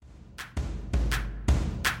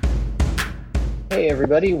Hey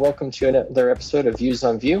everybody, welcome to another episode of Views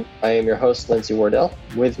on Vue. I am your host, Lindsay Wardell.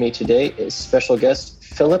 With me today is special guest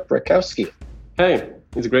Philip Rakowski. Hey,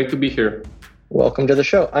 it's great to be here. Welcome to the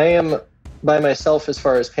show. I am by myself as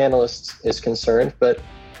far as panelists is concerned, but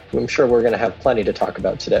I'm sure we're going to have plenty to talk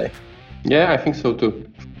about today. Yeah, I think so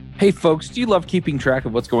too. Hey folks, do you love keeping track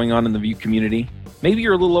of what's going on in the Vue community? Maybe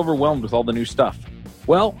you're a little overwhelmed with all the new stuff.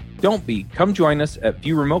 Well, don't be. Come join us at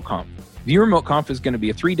Vue Remote Conf. Vue Remote Conf is going to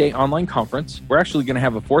be a 3-day online conference. We're actually going to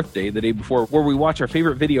have a 4th day, the day before, where we watch our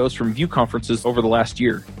favorite videos from Vue conferences over the last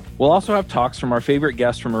year. We'll also have talks from our favorite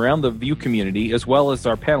guests from around the Vue community, as well as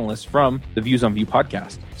our panelists from the Views on Vue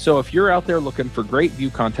podcast. So if you're out there looking for great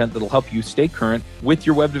Vue content that'll help you stay current with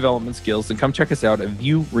your web development skills, then come check us out at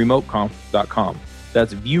vueremoteconf.com.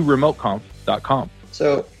 That's vueremoteconf.com.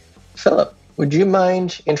 So, Philip, would you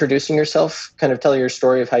mind introducing yourself, kind of tell your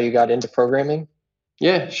story of how you got into programming?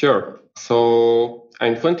 Yeah, sure. So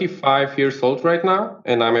I'm 25 years old right now,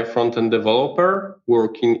 and I'm a front-end developer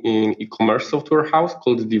working in e-commerce software house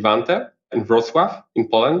called Divante in Wrocław in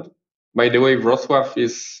Poland. By the way, Wrocław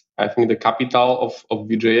is, I think, the capital of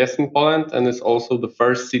Vue.js in Poland, and is also the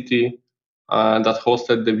first city that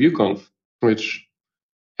hosted the VueConf, which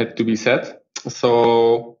had to be said.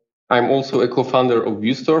 So I'm also a co-founder of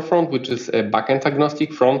Vue Storefront, which is a backend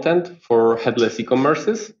agnostic frontend for headless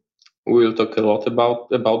e-commerces. We'll talk a lot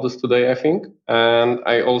about this today, I think. And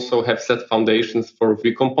I also have set foundations for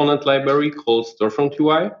Vue component library called Storefront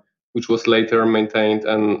UI, which was later maintained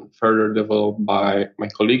and further developed by my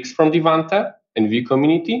colleagues from Divante and Vue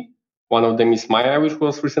community. One of them is Maya, which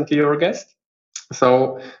was recently your guest.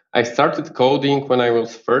 So I started coding when I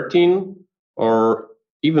was 13 or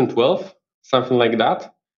even 12, something like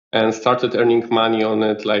that, and started earning money on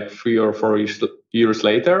it like 3 or 4 years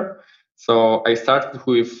later. So I started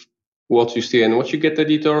with what you see and what you get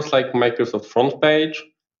editors like Microsoft Front Page.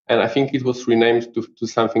 And I think it was renamed to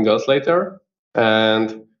something else later.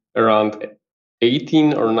 And around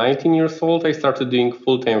 18 or 19 years old, I started doing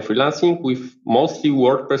full-time freelancing with mostly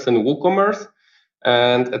WordPress and WooCommerce.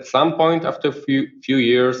 And at some point after a few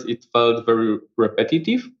years, it felt very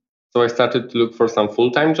repetitive. So I started to look for some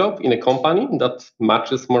full-time job in a company that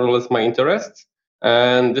matches more or less my interests.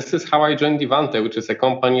 And this is how I joined Divante, which is a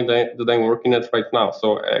company that I'm working at right now.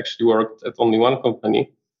 So I actually worked at only one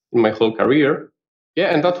company in my whole career.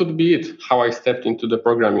 Yeah, and that would be it, how I stepped into the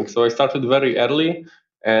programming. So I started very early,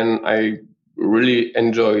 and I really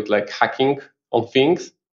enjoyed like hacking on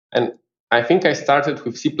things. And I think I started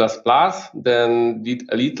with C++, then did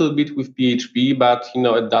a little bit with PHP, but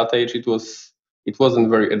at that age it wasn't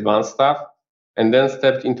very advanced stuff. And then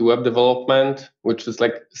stepped into web development, which is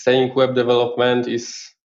like saying web development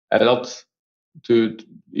is a lot to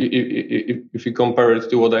if you compare it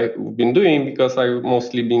to what I've been doing, because I've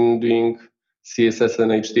mostly been doing CSS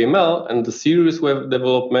and HTML. And the serious web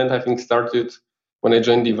development, I think, started when I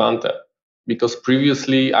joined Divante, because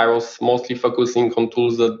previously I was mostly focusing on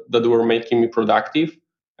tools that were making me productive.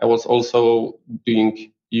 I was also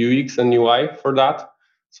doing UX and UI for that.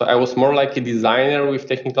 So I was more like a designer with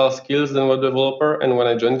technical skills than a developer. And when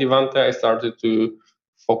I joined Divante, I started to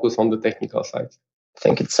focus on the technical side. I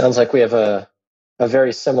think it sounds like we have a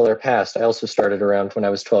very similar past. I also started around when I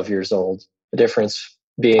was 12 years old. The difference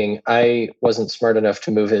being I wasn't smart enough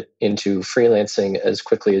to move it into freelancing as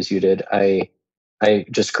quickly as you did. I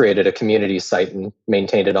just created a community site and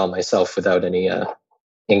maintained it all myself without any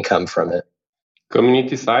income from it.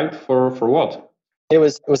 Community site for what? It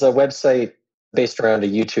was a website based around a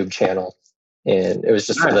YouTube channel, and it was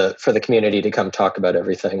just for the community to come talk about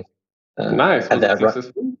everything. Nice. Was that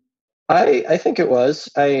successful? I think it was.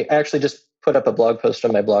 I actually just put up a blog post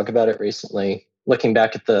on my blog about it recently, looking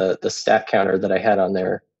back at the stat counter that I had on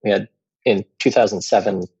there. We had in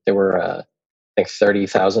 2007 there were I think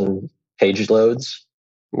 30,000 page loads.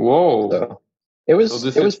 Whoa! So it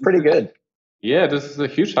was pretty good. Yeah, this is a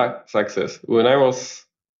huge success. When I was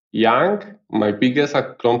young, my biggest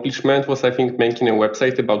accomplishment was, I think, making a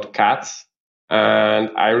website about cats. And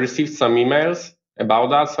I received some emails about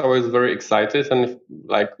that, so I was very excited. And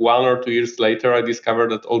like 1 or 2 years later, I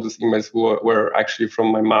discovered that all these emails were actually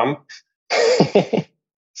from my mom.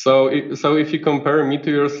 So if you compare me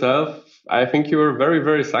to yourself, I think you were very,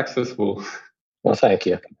 very successful. Well, thank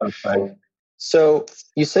you. So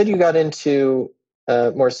you said you got into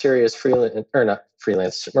more serious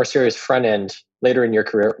more serious front end later in your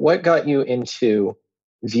career. What got you into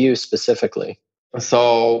Vue specifically?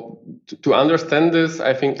 So to understand this,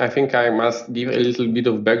 I think I must give a little bit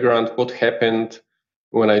of background what happened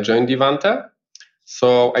when I joined Divante.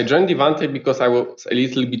 So I joined Divante because I was a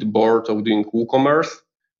little bit bored of doing WooCommerce,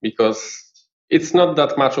 because it's not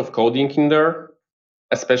that much of coding in there,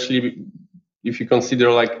 especially if you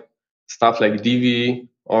consider like stuff like Divi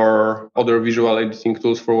or other visual editing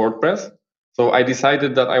tools for WordPress. So I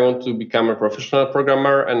decided that I want to become a professional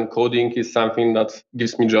programmer, and coding is something that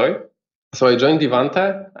gives me joy. So I joined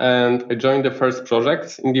Devante, and I joined the first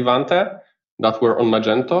projects in Devante that were on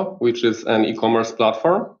Magento, which is an e-commerce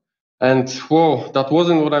platform. And whoa, that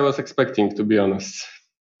wasn't what I was expecting, to be honest.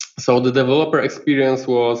 So the developer experience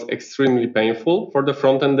was extremely painful for the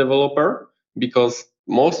front-end developer, because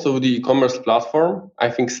most of the e-commerce platform, I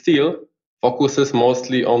think, still focuses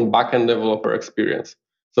mostly on back-end developer experience.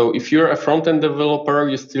 So if you're a front-end developer,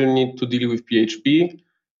 you still need to deal with PHP,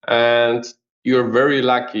 and you're very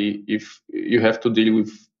lucky if you have to deal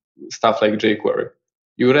with stuff like jQuery.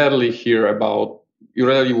 You rarely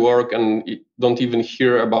work and don't even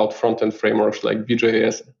hear about front-end frameworks like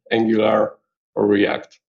Vue.js, Angular, or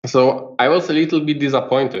React. So I was a little bit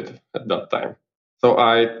disappointed at that time. So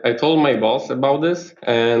I told my boss about this,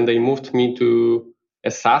 and they moved me to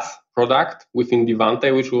a SaaS product within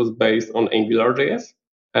Devante, which was based on AngularJS.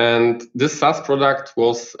 And this SaaS product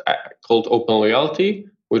was called Open Loyalty,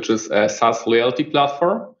 which is a SaaS loyalty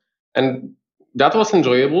platform. And that was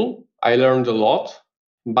enjoyable. I learned a lot,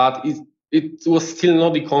 but it was still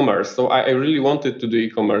not e-commerce. So I really wanted to do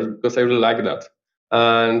e-commerce because I really like that.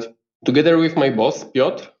 And together with my boss,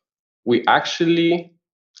 Piotr, we actually,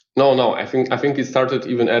 I think it started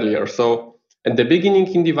even earlier. So at the beginning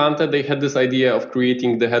in Devante, they had this idea of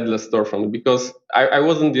creating the headless storefront, because I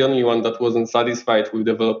wasn't the only one that wasn't satisfied with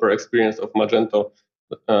developer experience of Magento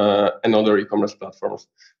and other e-commerce platforms.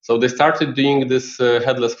 So they started doing this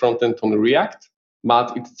headless frontend on React,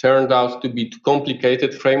 but it turned out to be too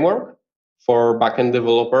complicated framework for backend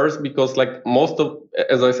developers, because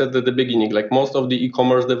as I said at the beginning, like most of the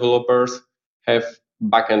e-commerce developers have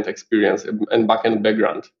backend experience and backend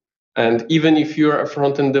background. And even if you're a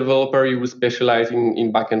front-end developer, you will specialize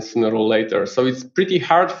in backend sooner or later. So it's pretty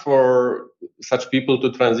hard for such people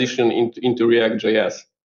to transition into React.js.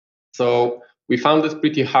 So we found it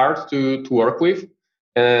pretty hard to work with.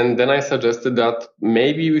 And then I suggested that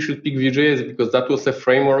maybe we should pick Vue.js, because that was a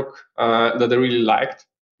framework that I really liked,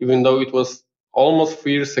 even though it was almost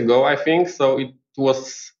 3 years ago, I think. So it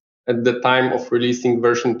was at the time of releasing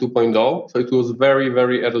version 2.0. So it was very,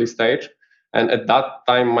 very early stage. And at that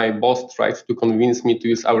time, my boss tried to convince me to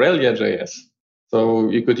use Aurelia.js. So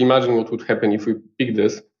you could imagine what would happen if we picked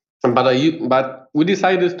this. But we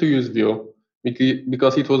decided to use Vue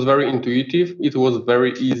because it was very intuitive. It was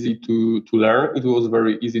very easy to learn. It was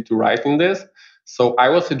very easy to write in this. So I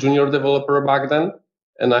was a junior developer back then,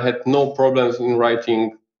 and I had no problems in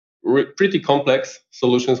writing pretty complex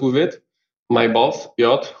solutions with it. My boss,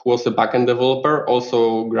 Piotr, who was a backend developer,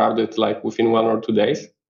 also grabbed it like within 1 or 2 days.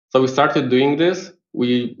 So we started doing this.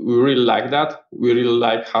 We really like that. We really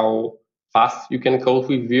like how fast you can code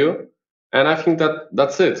with Vue. And I think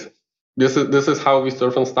that's it. This is how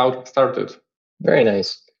VStorefront started. Very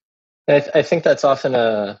nice. I think that's often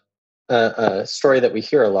a story that we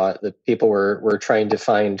hear a lot, that people were trying to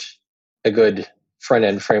find a good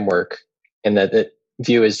front-end framework, and that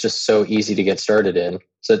Vue is just so easy to get started in.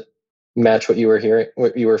 Does it match what you were hearing,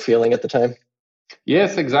 what you were feeling at the time?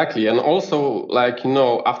 Yes, exactly. And also,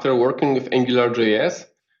 after working with AngularJS,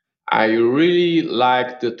 I really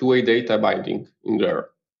liked the two-way data binding in there.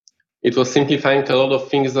 It was simplifying a lot of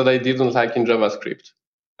things that I didn't like in JavaScript.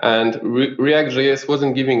 And React.js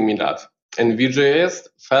wasn't giving me that. And Vue.js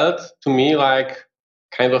felt to me like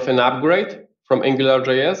kind of an upgrade from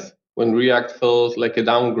AngularJS, when React felt like a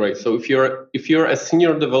downgrade. So if you're a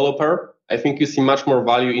senior developer, I think you see much more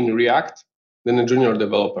value in React than a junior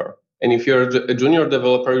developer. And if you're a junior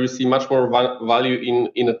developer, you see much more value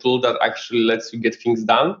in a tool that actually lets you get things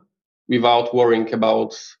done without worrying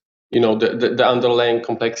about the underlying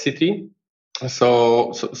complexity.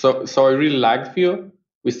 So I really liked Vue.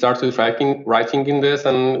 We started writing in this,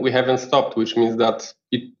 and we haven't stopped, which means that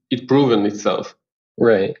it proven itself.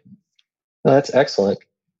 Right. Well, that's excellent.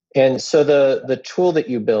 And so the tool that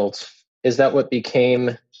you built, is that what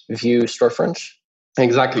became Vue Storefront?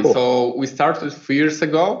 Exactly. Cool. So we started 3 years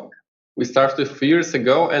ago.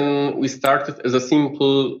 And we started as a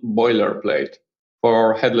simple boilerplate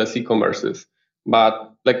for headless e-commerces,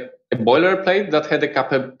 but like a boilerplate that had a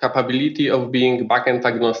capability of being backend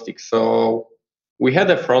agnostic. So we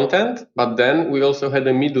had a front end, but then we also had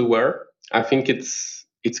a middleware. I think it's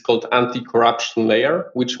called anti-corruption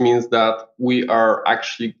layer, which means that we are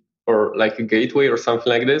actually, or like a gateway or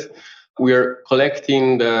something like this, we are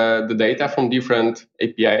collecting the data from different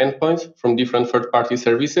API endpoints, from different third-party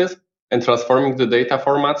services, and transforming the data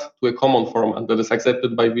formats to a common format that is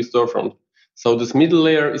accepted by VStorefront. So this middle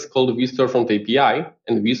layer is called VStorefront API,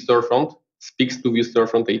 and VStorefront speaks to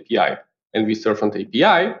VStorefront API. and Vue Storefront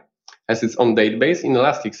API has its own database in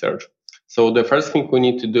Elasticsearch. So the first thing we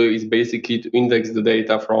need to do is basically to index the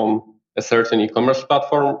data from a certain e-commerce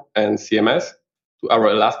platform and CMS to our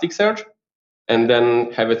Elasticsearch, and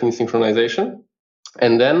then have it in synchronization.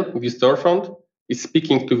 And then Vue Storefront is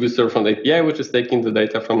speaking to Vue Storefront API, which is taking the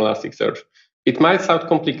data from Elasticsearch. It might sound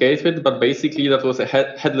complicated, but basically that was a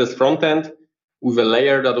headless front end with a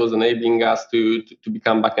layer that was enabling us to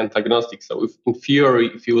become backend agnostic. So in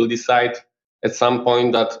theory, if you will decide at some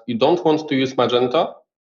point that you don't want to use Magento,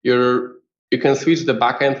 you can switch the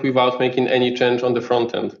backend without making any change on the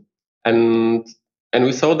front end. And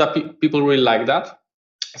we saw that people really like that.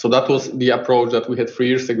 So that was the approach that we had 3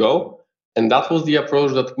 years ago. And that was the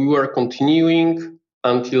approach that we were continuing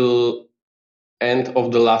until end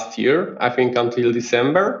of the last year, I think until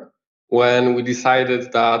December, when we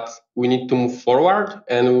decided that we need to move forward.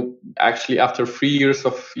 And actually after 3 years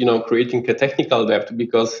of creating a technical debt,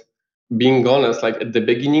 because being honest, like at the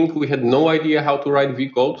beginning, we had no idea how to write Vue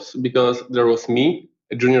codes, because there was me,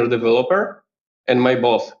 a junior developer, and my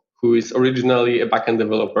boss, who is originally a backend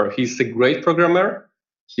developer. He's a great programmer.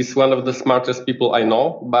 He's one of the smartest people I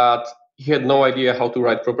know, but he had no idea how to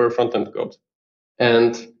write proper front-end code.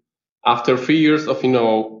 And after 3 years of,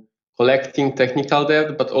 collecting technical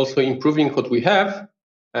debt, but also improving what we have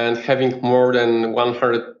and having more than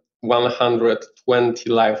 120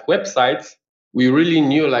 live websites, we really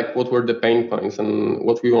knew what were the pain points and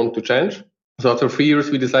what we want to change. So after 3 years,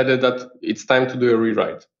 we decided that it's time to do a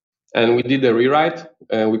rewrite. And we did a rewrite.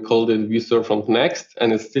 We called it Vue Storefront Next,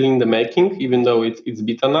 and it's still in the making, even though it's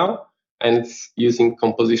beta now, and it's using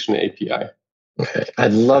Composition API. Okay,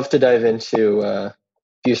 I'd love to dive into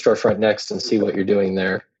Vue Storefront Next and see what you're doing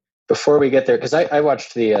there. Before we get there, because I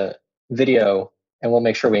watched the video, and we'll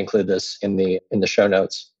make sure we include this in the show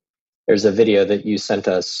notes. There's a video that you sent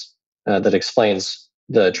us that explains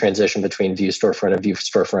the transition between Vue Storefront and Vue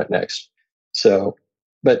Storefront Next. So,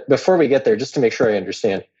 but before we get there, just to make sure I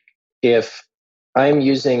understand, if I'm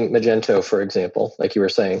using Magento, for example, like you were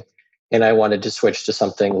saying, and I wanted to switch to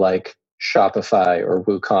something like Shopify or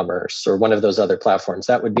WooCommerce or one of those other platforms,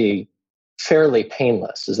 that would be fairly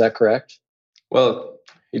painless. Is that correct? Well,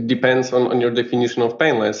 it depends on your definition of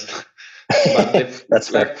painless. But that's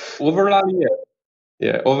fair. Overall, yes.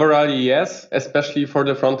 Yeah, overall, yes, especially for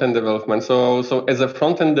the front-end development. So as a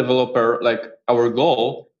front-end developer, our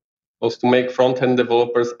goal was to make front-end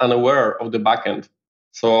developers unaware of the backend.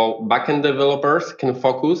 So backend developers can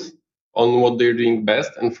focus on what they're doing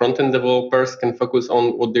best, and front-end developers can focus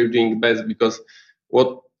on what they're doing best, because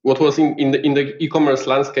what was in the e-commerce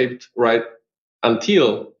landscape right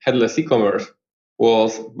until headless e-commerce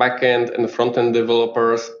was backend and front-end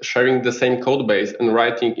developers sharing the same code base and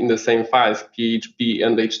writing in the same files, PHP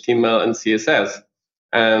and HTML and CSS.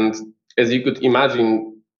 And as you could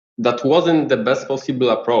imagine, that wasn't the best possible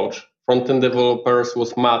approach. Front-end developers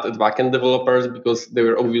was mad at backend developers because they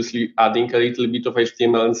were obviously adding a little bit of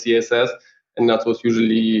HTML and CSS, and that was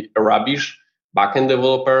usually rubbish. Backend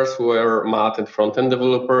developers were mad at front-end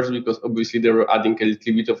developers because obviously they were adding a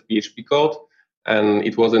little bit of PHP code, and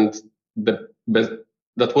it wasn't the best.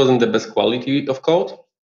 That wasn't the best quality of code.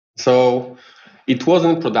 So it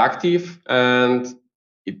wasn't productive, and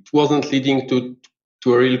it wasn't leading to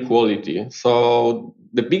a real quality. So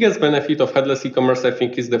the biggest benefit of headless e-commerce, I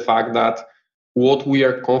think, is the fact that what we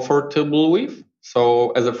are comfortable with.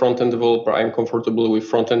 So as a front-end developer, I'm comfortable with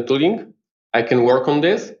front-end tooling. I can work on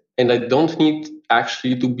this, and I don't need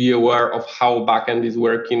actually to be aware of how backend is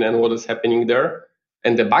working and what is happening there.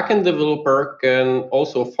 And the backend developer can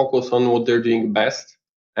also focus on what they're doing best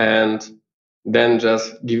and then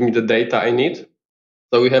just give me the data I need.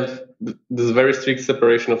 So we have this very strict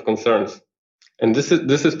separation of concerns. And this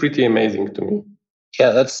is pretty amazing to me.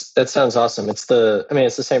 Yeah, that sounds awesome. It's the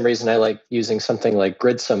same reason I like using something like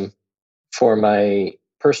Gridsome for my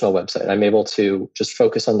personal website. I'm able to just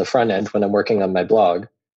focus on the front end when I'm working on my blog,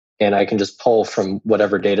 and I can just pull from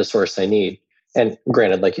whatever data source I need. And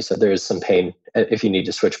granted, like you said, there is some pain if you need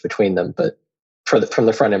to switch between them, but from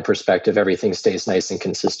the front end perspective, everything stays nice and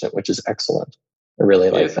consistent, which is excellent. I really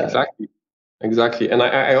like that. Exactly. And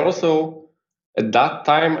I also, at that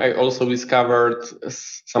time, I also discovered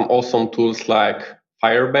some awesome tools like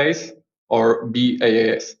Firebase or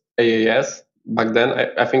BAS. Back then,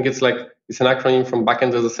 I think it's an acronym from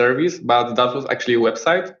Backend as a Service, but that was actually a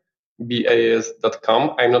website,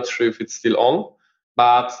 BAS.com. I'm not sure if it's still on,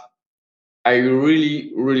 but I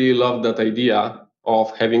really, really love that idea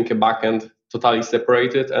of having a backend totally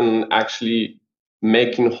separated and actually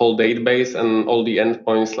making whole database and all the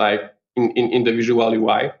endpoints in the visual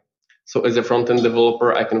UI. So as a front-end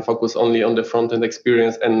developer, I can focus only on the front-end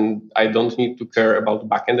experience, and I don't need to care about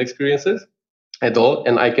back-end experiences at all.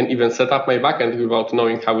 And I can even set up my backend without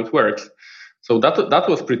knowing how it works. So that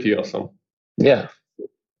was pretty awesome. Yeah,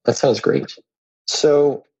 that sounds great.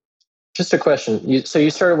 So just a question. So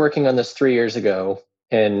you started working on this 3 years ago,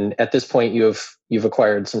 and at this point you've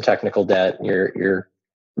acquired some technical debt. You're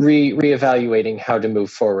reevaluating how to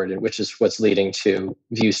move forward, which is what's leading to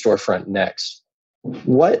Vue Storefront Next.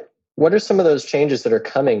 What are some of those changes that are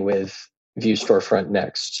coming with Vue Storefront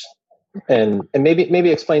Next? And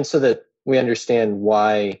maybe explain so that we understand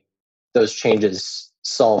why those changes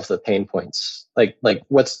solve the pain points. Like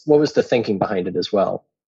what was the thinking behind it as well?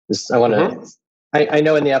 I want to. I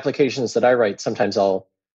know in the applications that I write, sometimes I'll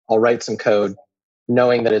write some code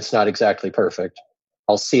knowing that it's not exactly perfect.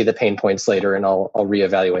 I'll see the pain points later and I'll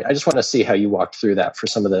reevaluate. I just want to see how you walked through that for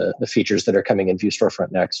some of the features that are coming in Vue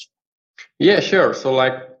Storefront Next. Yeah, sure. So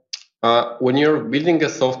when you're building a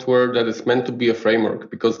software that is meant to be a framework,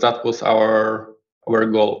 because that was our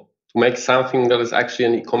goal, to make something that is actually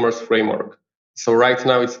an e-commerce framework. So right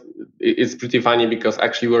now it's pretty funny because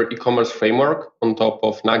actually we're e-commerce framework on top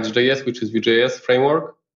of Nuxt.js, which is Vue.js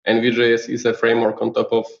framework, and Vue.js is a framework on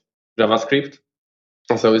top of JavaScript.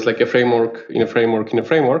 So it's like a framework in a framework in a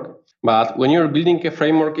framework. But when you're building a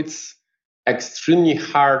framework, it's extremely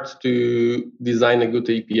hard to design a good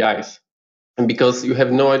APIs, and because you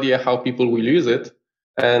have no idea how people will use it,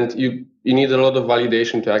 and you need a lot of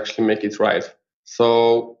validation to actually make it right.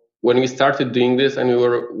 So when we started doing this, and we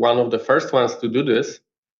were one of the first ones to do this,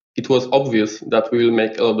 it was obvious that we will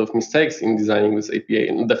make a lot of mistakes in designing this API.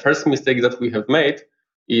 And the first mistake that we have made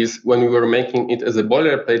is when we were making it as a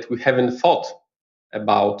boilerplate, we haven't thought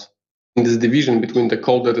about this division between the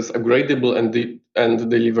code that is upgradable and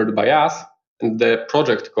delivered by us and the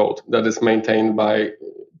project code that is maintained by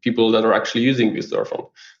people that are actually using Vue Storefront.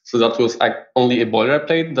 So that was only a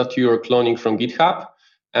boilerplate that you are cloning from GitHub,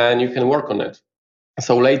 and you can work on it.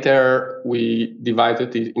 So later we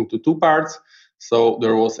divided it into two parts. So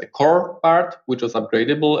there was a core part, which was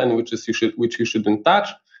upgradable and which you shouldn't touch.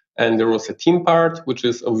 And there was a team part, which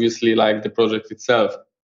is obviously like the project itself.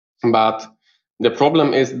 But the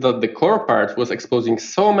problem is that the core part was exposing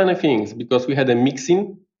so many things because we had a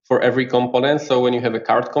mixin for every component. So when you have a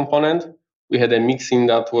cart component, we had a mixin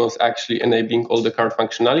that was actually enabling all the cart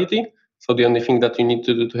functionality. So the only thing that you need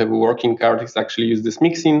to do to have a working cart is actually use this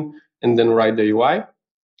mixin and then write the UI.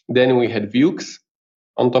 Then we had Vuex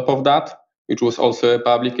on top of that, which was also a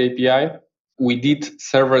public API. We did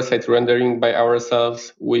server-side rendering by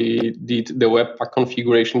ourselves. We did the Webpack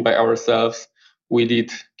configuration by ourselves. We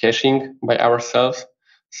did caching by ourselves.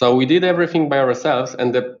 So we did everything by ourselves.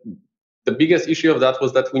 And the biggest issue of that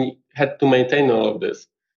was that we had to maintain all of this.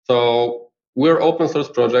 So we're open source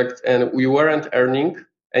project and we weren't earning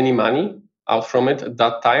any money out from it at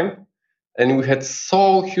that time. And we had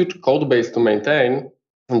so huge code base to maintain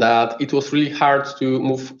that it was really hard to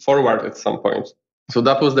move forward at some point. So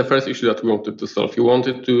that was the first issue that we wanted to solve. We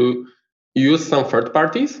wanted to use some third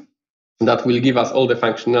parties that will give us all the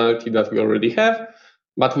functionality that we already have,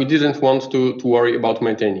 but we didn't want to worry about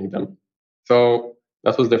maintaining them. So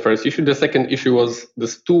that was the first issue. The second issue was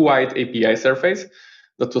this too wide API surface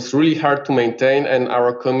that was really hard to maintain, and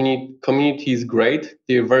our community is great.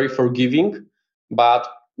 They're very forgiving, but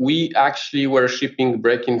we actually were shipping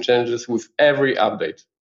breaking changes with every update.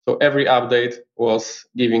 So every update was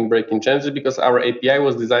giving breaking changes because our API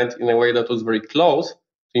was designed in a way that was very close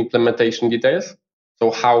to implementation details. So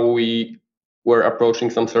how we were approaching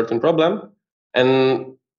some certain problem.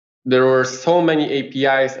 And there were so many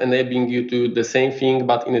APIs enabling you to do the same thing,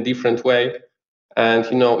 but in a different way. And,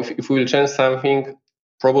 if we will change something,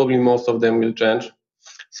 probably most of them will change.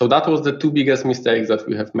 So that was the two biggest mistakes that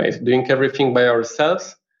we have made, doing everything by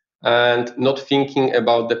ourselves and not thinking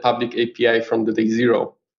about the public API from the day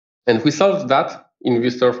zero. And we solved that in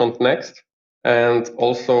Vue Storefront Next and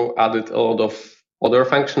also added a lot of other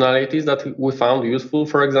functionalities that we found useful.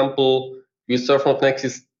 For example, Vue Storefront Next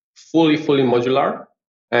is fully modular,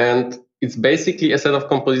 and it's basically a set of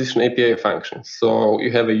composition API functions. So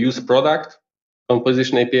you have a use product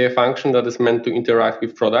composition API function that is meant to interact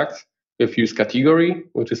with products. You have use category,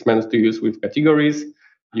 which is meant to use with categories.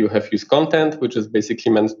 You have use content, which is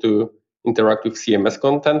basically meant to interact with CMS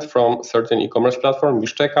content from certain e-commerce platform,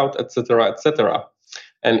 Wish Checkout, etc., etc.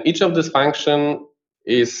 And each of this function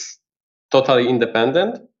is totally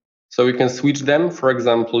independent. So you can switch them. For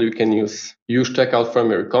example, you can use Checkout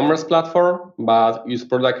from your e-commerce platform, but use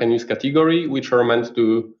product and use category, which are meant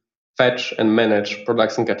to fetch and manage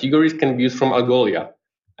products and categories, can be used from Algolia.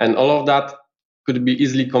 And all of that could be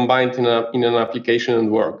easily combined in an application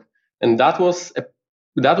and work. And that was a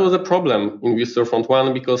that was a problem in Vue Storefront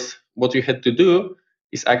 1 because what you had to do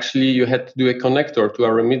is actually you had to do a connector to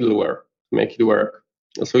our middleware to make it work.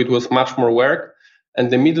 So it was much more work.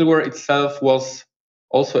 And the middleware itself was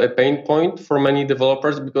also a pain point for many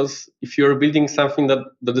developers because if you're building something that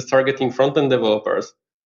is targeting front-end developers,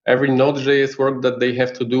 every Node.js work that they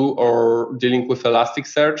have to do or dealing with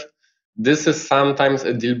Elasticsearch, this is sometimes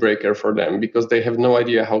a deal breaker for them because they have no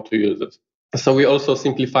idea how to use it. So we also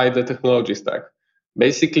simplified the technology stack.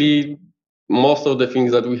 Basically, most of the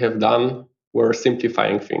things that we have done were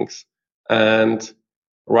simplifying things and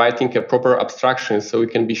writing a proper abstraction so we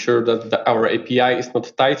can be sure that our API is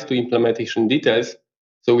not tied to implementation details.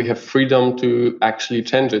 So we have freedom to actually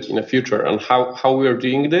change it in the future. And how we are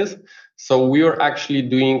doing this? So we are actually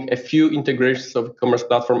doing a few integrations of e-commerce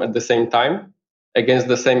platform at the same time against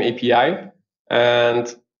the same API.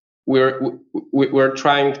 And we're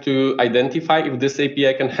trying to identify if this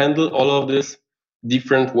API can handle all of these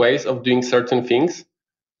different ways of doing certain things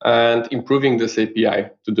and improving this API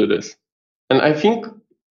to do this. And I think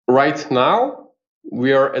right now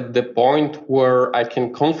we are at the point where I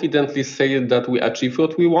can confidently say that we achieve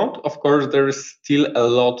what we want. Of course, there is still a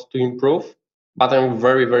lot to improve, but I'm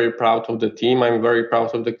very, very proud of the team. I'm very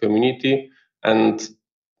proud of the community, and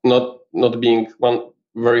not being one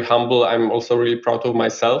very humble, I'm also really proud of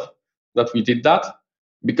myself that we did that,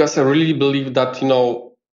 because I really believe that,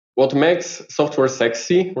 what makes software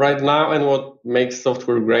sexy right now and what makes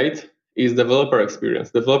software great is developer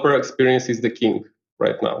experience. Developer experience is the king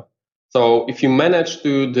right now. So if you manage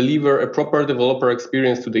to deliver a proper developer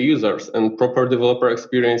experience to the users, and proper developer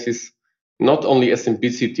experience is not only a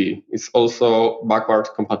simplicity, it's also backward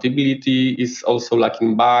compatibility, it's also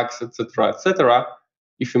lacking bugs, etc.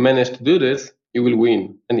 If you manage to do this, you will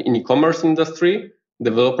win. And in e-commerce industry,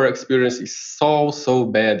 developer experience is so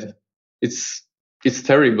bad. It's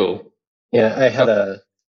terrible. Yeah, I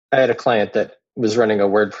had a client that was running a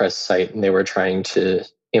WordPress site, and they were trying to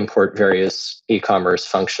import various e-commerce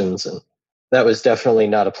functions, and that was definitely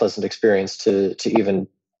not a pleasant experience to even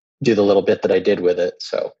do the little bit that I did with it.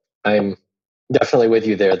 So I'm definitely with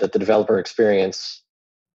you there that the developer experience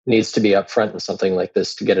needs to be upfront in something like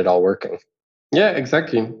this to get it all working. Yeah,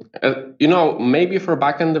 exactly. Maybe for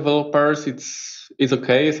backend developers, it's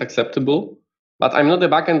okay, it's acceptable. But I'm not a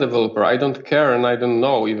backend developer. I don't care, and I don't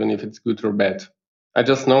know even if it's good or bad. I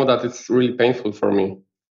just know that it's really painful for me.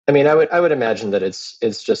 I mean, I would imagine that it's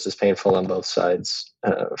just as painful on both sides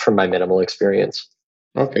from my minimal experience.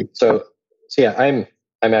 Okay. So yeah,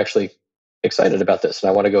 I'm actually excited about this, and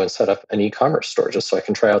I want to go and set up an e-commerce store just so I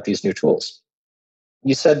can try out these new tools.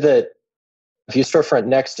 You said that Vue Storefront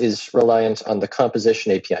Next is reliant on the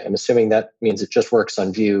composition API. I'm assuming that means it just works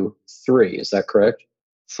on Vue 3. Is that correct?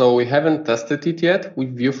 So we haven't tested it yet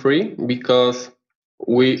with Vue 3 because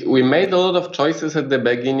we made a lot of choices at the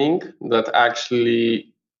beginning that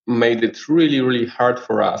actually made it really, really hard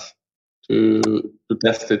for us to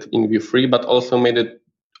test it in Vue 3, but also made it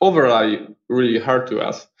overall really hard to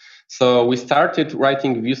us. So we started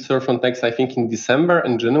writing Vue Storefront Next, I think, in December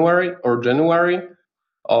and January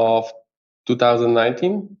of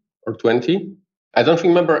 2019 or 20. I don't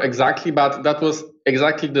remember exactly, but that was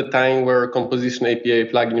exactly the time where Composition API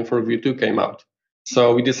plugin for Vue 2 came out.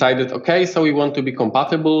 So we decided, okay, so we want to be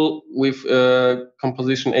compatible with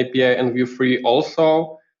Composition API and Vue 3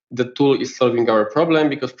 also. The tool is solving our problem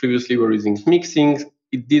because previously we were using mixing.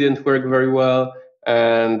 It didn't work very well.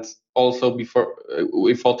 And also before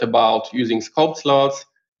we thought about using scope slots.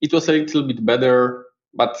 It was a little bit better,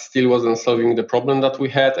 but still wasn't solving the problem that we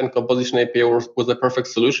had. And Composition API was a perfect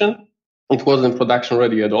solution. It wasn't production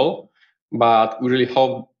ready at all, but we really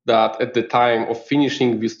hope that at the time of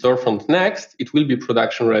finishing Vue Storefront Next, it will be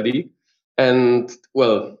production ready. And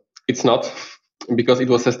well, it's not, because it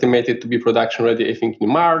was estimated to be production ready, I think, in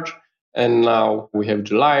March. And now we have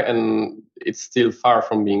July, and it's still far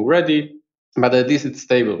from being ready. But at least it's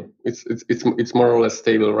stable. It's more or less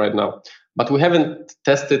stable right now. But we haven't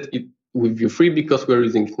tested it with Vue 3 because we're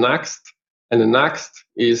using Next, and the Next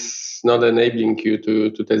is not enabling you to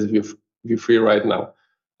test Vue 3 right now.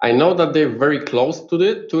 I know that they're very close to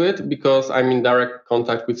it because I'm in direct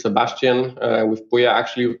contact with Sebastian, with Puya,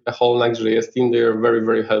 actually the whole Next.js team. They're very,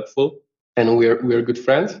 very helpful, and we're good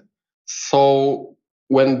friends. So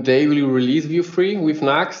when they will release Vue 3 with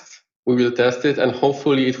Next, we will test it, and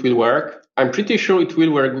hopefully it will work. I'm pretty sure it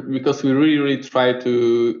will work because we really, really try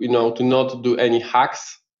to not do any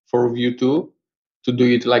hacks for Vue 2, to do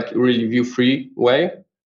it like really Vue 3 way.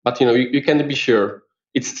 But you can be sure.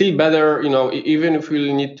 It's still better, even if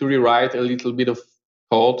we need to rewrite a little bit of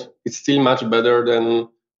code, it's still much better than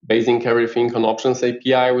basing everything on Options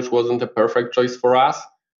API, which wasn't a perfect choice for us.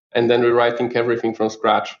 and then rewriting everything from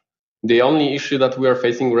scratch. The only issue that we are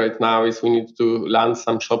facing right now is we need to land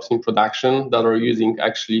some shops in production that are using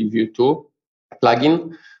actually Vue 2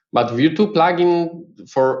 plugin. But Vue 2 plugin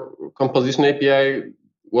for Composition API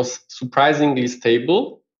was surprisingly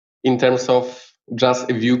stable in terms of just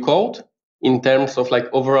a Vue code. In terms of like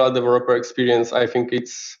overall developer experience, I think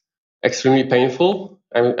it's extremely painful.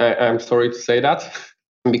 I'm sorry to say that,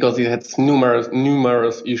 because it has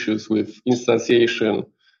numerous issues with instantiation,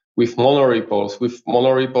 with monorepos. With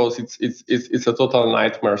monorepos, it's a total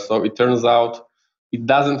nightmare. So it turns out it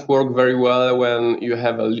doesn't work very well when you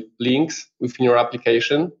have links within your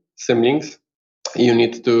application, symlinks. You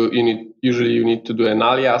need to do an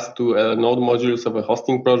alias to node modules of a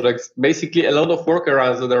hosting project. Basically, a lot of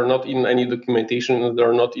workarounds that are not in any documentation, that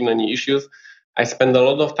are not in any issues. I spend a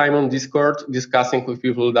lot of time on Discord discussing with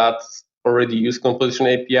people that already use Composition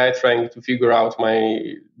API, trying to figure out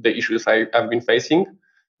the issues I've been facing.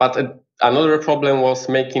 But another problem was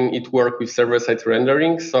making it work with server-side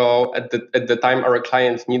rendering. So at the time our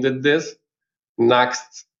clients needed this,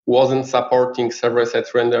 Nuxt wasn't supporting server-side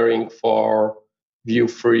rendering for Vue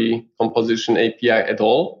 3 Composition API at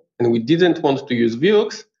all. And we didn't want to use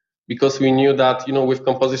Vuex because we knew that, with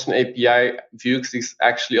Composition API, Vuex is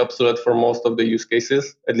actually obsolete for most of the use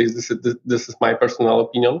cases. At least this is my personal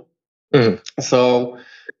opinion. Mm-hmm. So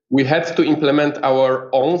we had to implement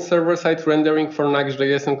our own server-side rendering for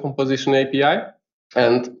Nuxt.js and Composition API.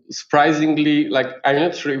 And surprisingly, I'm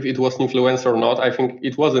not sure if it was influenced or not. I think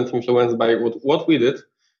it wasn't influenced by what we did,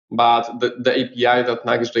 but the API that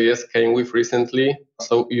Nuxt.js came with recently,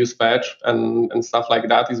 so UseFetch and stuff like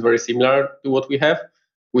that, is very similar to what we have,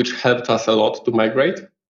 which helped us a lot to migrate.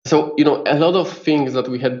 So, a lot of things that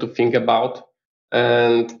we had to think about,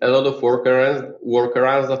 and a lot of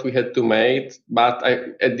workarounds that we had to make. But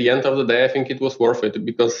at the end of the day, I think it was worth it,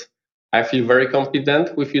 because I feel very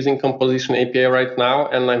confident with using Composition API right now.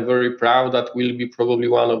 And I'm very proud that we'll be probably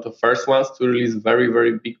one of the first ones to release very,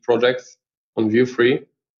 very big projects on Vue 3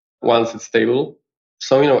 once it's stable.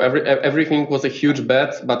 So, everything was a huge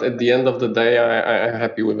bet, but at the end of the day, I'm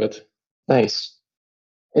happy with it. Nice.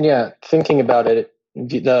 And yeah, thinking about it,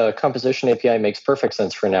 the Composition API makes perfect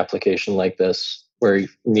sense for an application like this, where you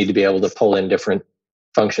need to be able to pull in different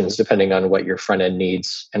functions depending on what your front end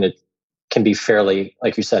needs. And it can be fairly,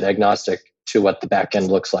 like you said, agnostic to what the back end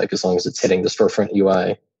looks like, as long as it's hitting the storefront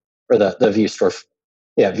UI or the Vue store.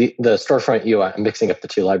 Yeah, the storefront UI. I'm mixing up the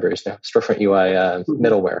two libraries now. Storefront UI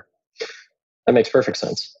middleware. That makes perfect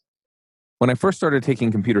sense. When I first started taking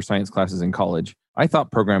computer science classes in college, I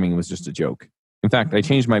thought programming was just a joke. In fact, I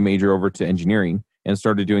changed my major over to engineering and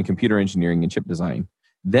started doing computer engineering and chip design.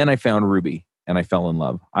 Then I found Ruby and I fell in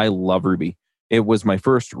love. I love Ruby. It was my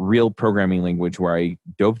first real programming language where I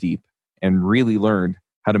dove deep and really learned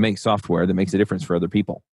how to make software that makes a difference for other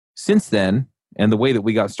people. Since then, and the way that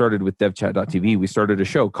we got started with DevChat.tv, we started a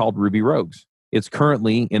show called Ruby Rogues. It's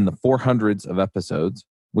currently in the 400s of episodes.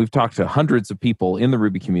 We've talked to hundreds of people in the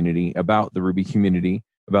Ruby community, about the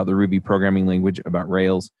Ruby programming language, about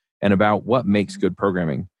Rails, and about what makes good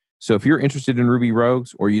programming. So if you're interested in Ruby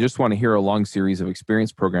Rogues, or you just want to hear a long series of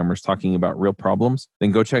experienced programmers talking about real problems,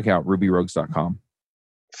 then go check out rubyrogues.com.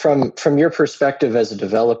 From your perspective as a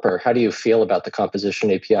developer, how do you feel about the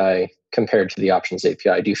Composition API compared to the Options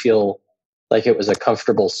API? Do you feel like it was a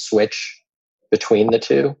comfortable switch between the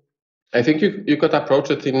two? I think you could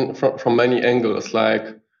approach it from many angles. Like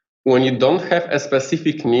when you don't have a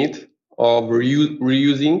specific need of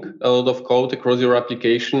reusing a lot of code across your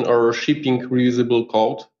application or shipping reusable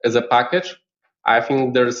code as a package, I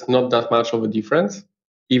think there's not that much of a difference,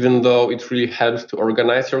 even though it really helps to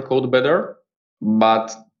organize your code better.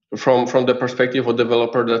 But from the perspective of a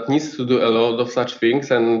developer that needs to do a lot of such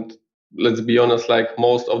things, and let's be honest, like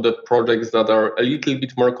most of the projects that are a little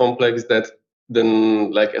bit more complex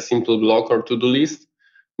than like a simple block or to-do list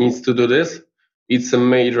needs to do this, it's a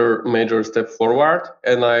major step forward,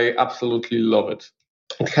 and I absolutely love it.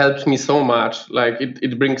 It helps me so much. Like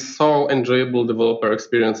it brings so enjoyable developer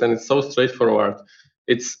experience, and it's so straightforward.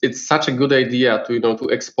 It's such a good idea to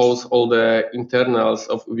expose all the internals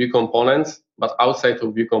of Vue components, but outside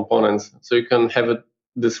of Vue components, so you can have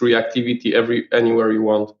this reactivity anywhere you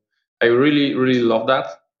want. I really, really love that,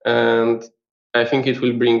 and I think it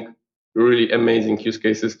will bring really amazing use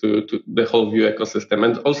cases to the whole Vue ecosystem,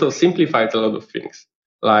 and also simplified a lot of things.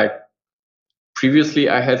 Like previously,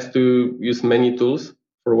 I had to use many tools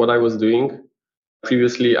for what I was doing.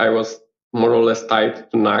 Previously, I was more or less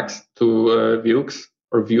tied to Nuxt, to Vuex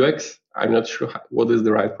or Vuex. I'm not sure what is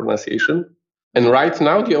the right pronunciation. And right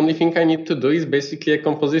now, the only thing I need to do is basically a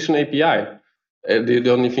Composition API.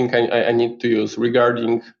 The only thing I need to use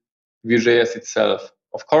regarding Vue.js itself.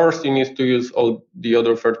 Of course, you need to use all the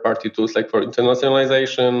other third-party tools like for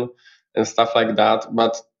internationalization and stuff like that.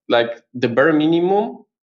 But like the bare minimum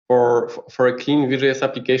for a clean Vue.js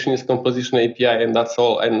application is composition API, and that's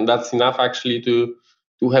all. And that's enough actually to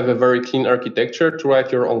have a very clean architecture to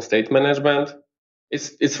write your own state management.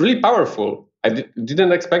 It's really powerful. I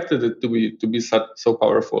didn't expect it to be so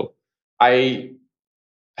powerful. I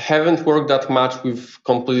haven't worked that much with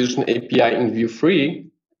composition API in Vue 3,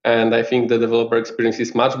 and I think the developer experience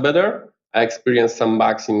is much better. I experienced some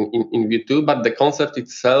bugs in Vue 2, but the concept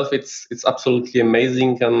itself, it's absolutely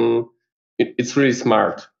amazing, and it's really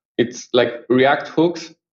smart. It's like React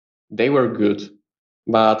hooks, they were good,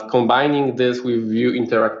 but combining this with Vue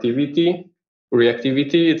interactivity,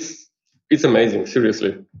 reactivity, it's amazing.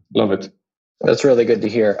 Seriously, love it. That's really good to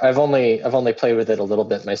hear. I've only played with it a little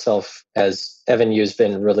bit myself, as EvanU's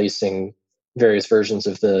been releasing various versions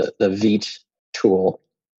of the Vite tool.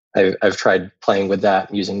 I've tried playing with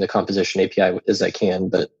that using the composition API as I can,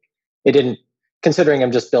 but it didn't. Considering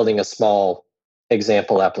I'm just building a small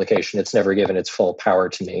example application, it's never given its full power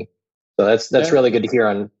to me. So that's really good to hear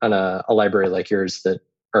on a library like yours,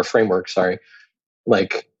 or framework,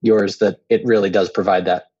 like yours, that it really does provide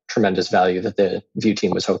that tremendous value that the Vue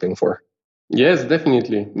team was hoping for. Yes,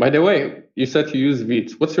 definitely. By the way, you said you use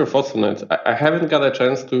Vite. What's your thoughts on it? I haven't got a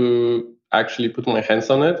chance to actually put my hands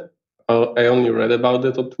on it. I only read about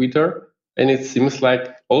it on Twitter, and it seems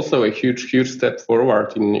like also a huge step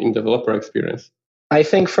forward in developer experience. I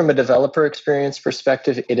think from a developer experience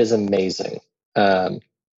perspective, it is amazing.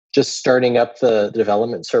 Just starting up the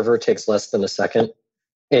development server takes less than a second.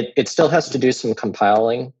 It still has to do some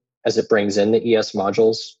compiling as it brings in the ES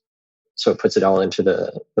modules, so it puts it all into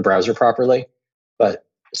the browser properly. But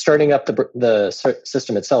starting up the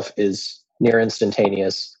system itself is near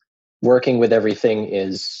instantaneous. Working with everything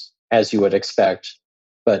is as you would expect.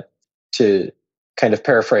 But to kind of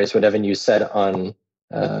paraphrase what EvanU said on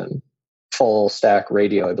Full Stack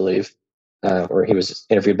Radio, I believe, or he was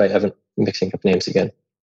interviewed by mixing up names again,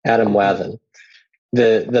 Adam Wathan.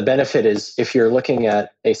 The benefit is if you're looking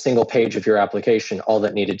at a single page of your application, all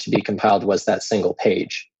that needed to be compiled was that single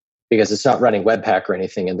page, because it's not running Webpack or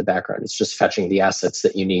anything in the background. It's just fetching the assets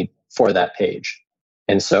that you need for that page.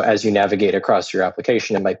 And so as you navigate across your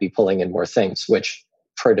application, it might be pulling in more things, which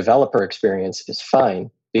for a developer experience is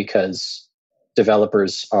fine, because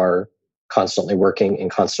developers are constantly working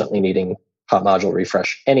and constantly needing hot module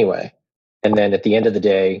refresh anyway. And then at the end of the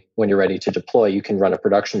day, when you're ready to deploy, you can run a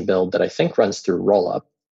production build that I think runs through Rollup,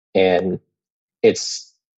 and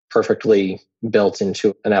it's perfectly built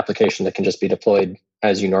into an application that can just be deployed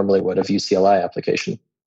as you normally would a Vue CLI application.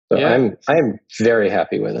 So yeah. I'm very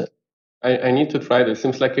happy with it. I need to try this.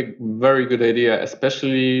 Seems like a very good idea,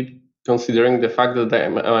 especially considering the fact that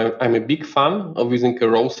I'm a big fan of using a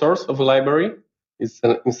raw source of a library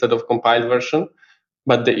instead of compiled version.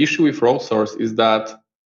 But the issue with raw source is that,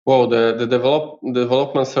 well, the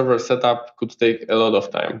development server setup could take a lot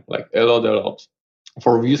of time, like a lot.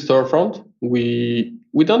 For Vue Storefront, we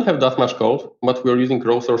don't have that much code, but we're using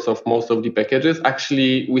raw source of most of the packages.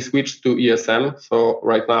 Actually, we switched to ESM, so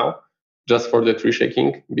right now, just for the tree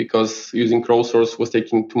shaking, because using raw source was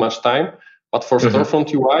taking too much time. But for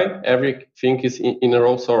Storefront UI, everything is in a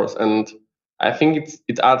raw source, and I think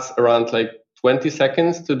it adds around like 20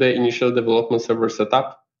 seconds to the initial development server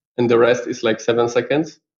setup, and the rest is like 7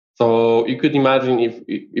 seconds. So you could imagine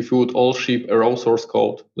if we would all ship a raw source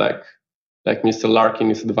code like Mr.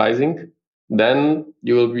 Larkin is advising, then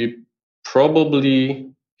you will be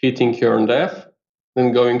probably hitting your dev,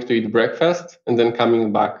 then going to eat breakfast, and then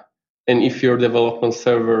coming back. And if your development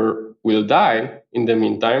server will die in the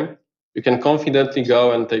meantime, you can confidently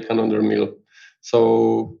go and take another meal.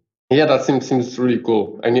 So yeah, that seems really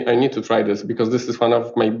cool. I need to try this, because this is one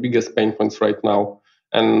of my biggest pain points right now,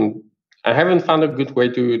 and I haven't found a good way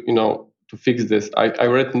to fix this. I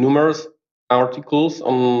read numerous articles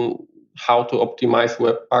on how to optimize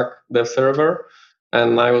Webpack dev server,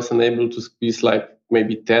 and I was unable to squeeze like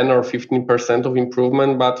maybe 10 or 15% of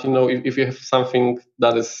improvement. But if you have something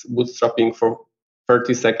that is bootstrapping for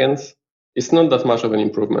 30 seconds, it's not that much of an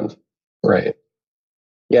improvement. Right.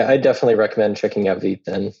 Yeah, I definitely recommend checking out Vite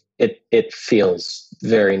then. It feels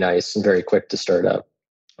very nice and very quick to start up.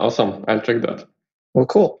 Awesome. I'll check that. Well,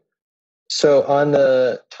 cool. So on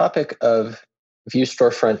the topic of Vue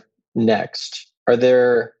Storefront next,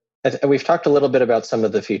 we've talked a little bit about some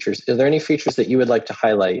of the features. Are there any features that you would like to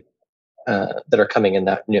highlight that are coming in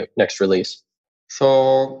that next release?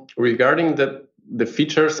 So regarding the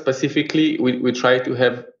features specifically, we try to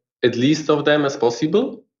have at least of them as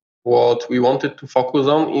possible. What we wanted to focus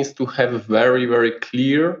on is to have a very, very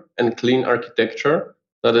clear and clean architecture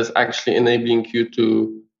that is actually enabling you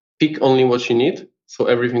to pick only what you need. So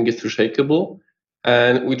everything is reshakeable.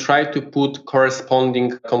 And we try to put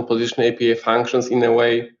corresponding composition API functions in a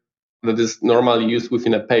way that is normally used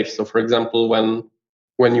within a page. So for example,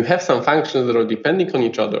 when you have some functions that are depending on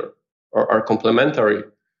each other or are complementary,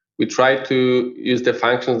 we try to use the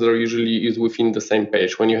functions that are usually used within the same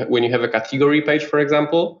page. When you have a category page, for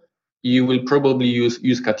example, you will probably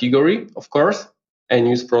use category, of course, and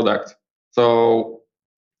use product. So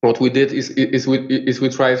what we did is we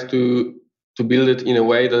tried to build it in a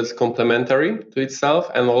way that is complementary to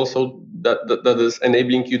itself, and also that is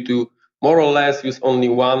enabling you to more or less use only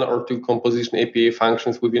one or two composition API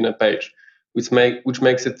functions within a page, which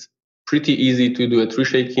makes it pretty easy to do a tree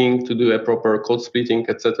shaking, to do a proper code splitting,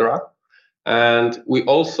 etc. And we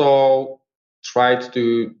also tried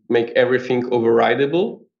to make everything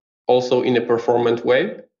overridable, also in a performant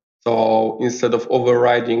way. So instead of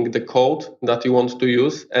overriding the code that you want to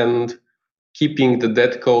use and keeping the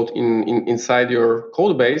dead code inside your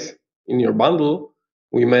code base, in your bundle,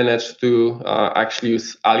 we managed to actually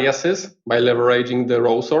use aliases by leveraging the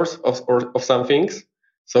raw source of some things.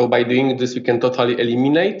 So by doing this, you can totally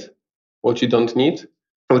eliminate what you don't need,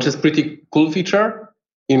 which is pretty cool feature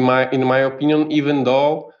in my opinion, even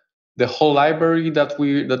though the whole library that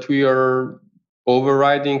we are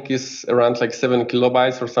overriding is around like 7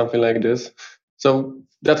 kilobytes or something like this. So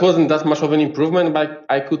that wasn't that much of an improvement, but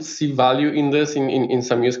I could see value in this in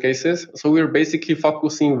some use cases. So we're basically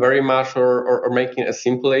focusing very much or making a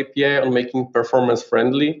simple API, on making performance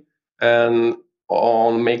friendly, and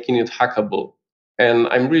on making it hackable. And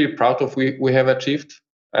I'm really proud of what we have achieved.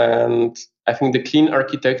 And I think the clean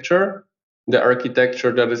architecture, the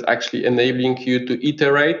architecture that is actually enabling you to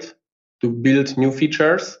iterate, to build new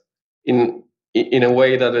features in a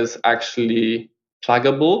way that is actually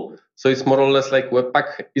pluggable. So it's more or less like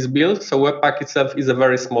Webpack is built. So Webpack itself is a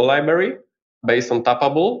very small library based on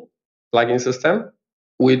Tappable plugin system,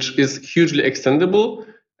 which is hugely extendable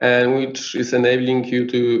and which is enabling you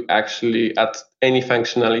to actually add any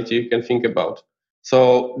functionality you can think about.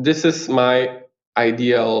 So this is my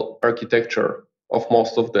ideal architecture of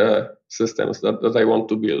most of the systems that I want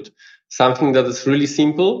to build. Something that is really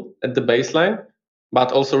simple at the baseline,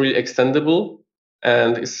 but also really extendable,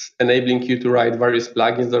 and is enabling you to write various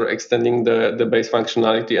plugins that are extending the base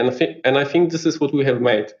functionality. And I think this is what we have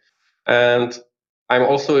made. And I'm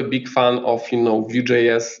also a big fan of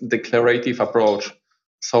Vue.js declarative approach.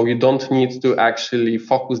 So you don't need to actually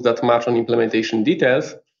focus that much on implementation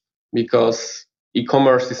details, because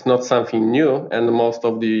e-commerce is not something new, and most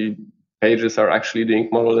of the pages are actually doing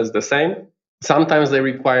more or less the same. Sometimes they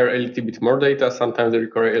require a little bit more data, sometimes they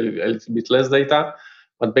require a little bit less data,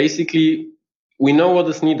 but basically we know what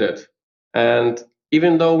is needed. And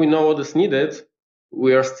even though we know what is needed,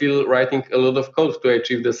 we are still writing a lot of code to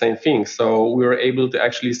achieve the same thing. So we were able to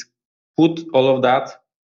actually put all of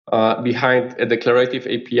that behind a declarative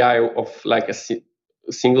API of like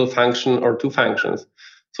a single function or two functions.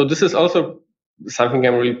 So this is also something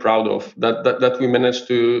I'm really proud of, that we managed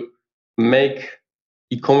to make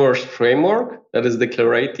e-commerce framework that is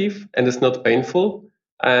declarative and is not painful,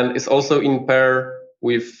 and is also in pair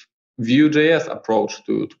with Vue.js approach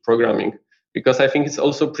to programming. Because I think it's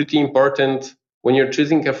also pretty important when you're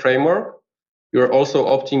choosing a framework, you're also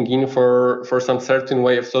opting in for some certain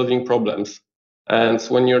way of solving problems. And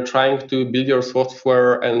when you're trying to build your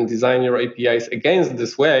software and design your APIs against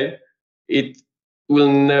this way, it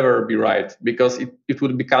will never be right, because it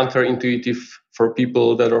would be counterintuitive for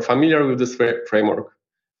people that are familiar with this framework.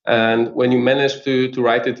 And when you manage to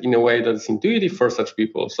write it in a way that's intuitive for such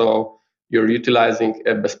people, so you're utilizing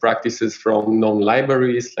best practices from known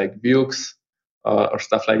libraries like Vuex or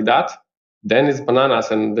stuff like that, then it's bananas,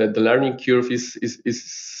 and the learning curve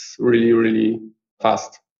is really, really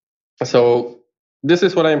fast. So this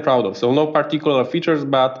is what I'm proud of. So no particular features,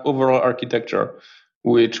 but overall architecture,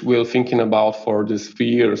 which we're thinking about for these 3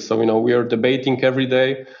 years. So, we are debating every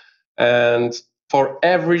day. And for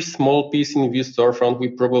every small piece in Vue Storefront, we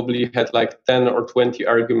probably had like 10 or 20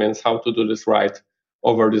 arguments how to do this right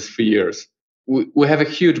over these 3 years. We have a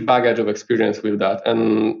huge baggage of experience with that.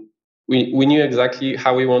 And we knew exactly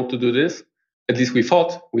how we want to do this. At least we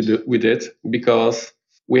thought we did, because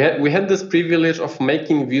we had this privilege of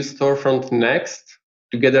making Vue Storefront next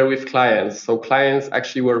together with clients. So clients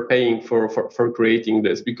actually were paying for creating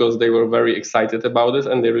this, because they were very excited about it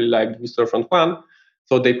and they really liked Vue Storefront 1.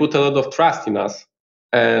 So they put a lot of trust in us,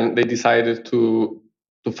 and they decided to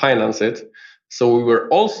finance it. So we were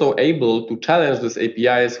also able to challenge these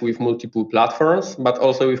APIs with multiple platforms, but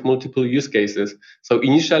also with multiple use cases. So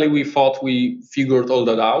initially we thought we figured all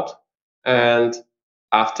that out, and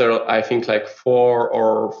after I think like 4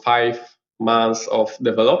 or 5 months of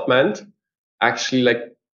development, actually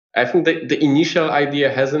like I think the initial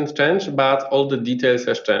idea hasn't changed, but all the details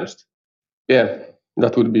has changed. Yeah,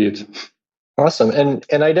 that would be it. Awesome.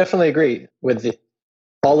 And I definitely agree with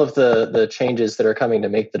all of the changes that are coming to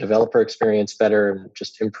make the developer experience better and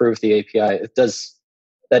just improve the API.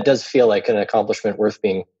 That does feel like an accomplishment worth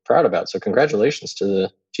being proud about. So congratulations to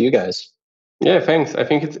you guys. Yeah, thanks. I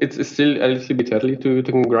think it's still a little bit early to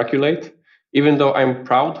congratulate. Even though I'm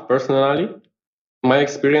proud personally, my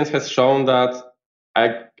experience has shown that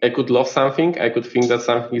I could love something, I could think that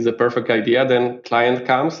something is a perfect idea, then client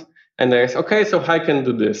comes and they say, okay, so I can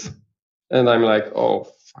do this. And I'm like, oh,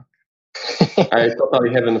 fuck. I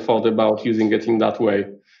totally haven't thought about using it in that way.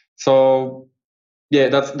 So yeah,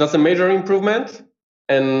 that's a major improvement.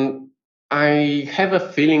 And I have a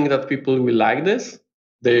feeling that people will like this.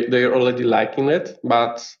 They're already liking it,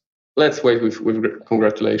 but let's wait with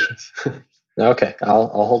congratulations. Okay, I'll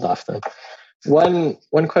hold off then.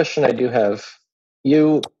 One question I do have,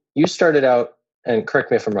 you started out, and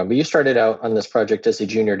correct me if I'm wrong, but you started out on this project as a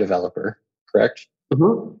junior developer, correct?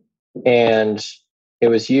 Mm-hmm. And it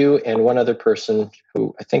was you and one other person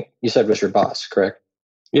who I think you said was your boss, correct?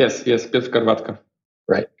 Yes, Piotr Karwatka.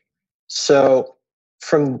 Right. So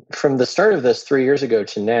from the start of this 3 years ago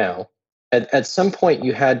to now, at some point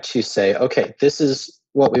you had to say, okay, this is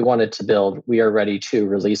what we wanted to build. We are ready to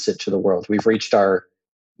release it to the world. We've reached our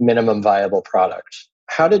minimum viable product.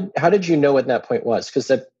 How did you know what that point was? Because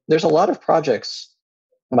there's a lot of projects,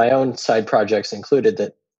 my own side projects included,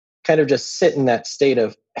 that kind of just sit in that state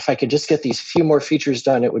of, if I could just get these few more features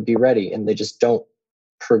done, it would be ready, and they just don't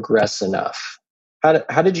progress enough.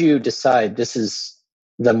 How did you decide this is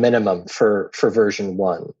the minimum for version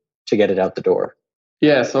 1 to get it out the door?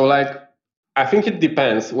 Yeah, so like I think it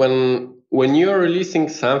depends. When you're releasing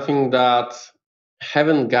something that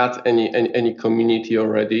haven't got any community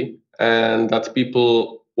already, and that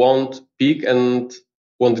people won't pick and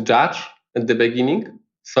won't judge at the beginning.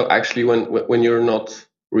 So actually when you're not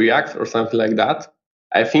React or something like that,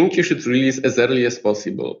 I think you should release as early as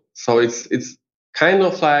possible. So it's kind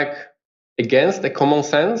of like against a common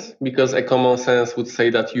sense, because a common sense would say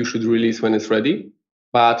that you should release when it's ready.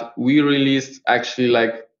 But we released actually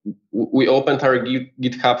like we opened our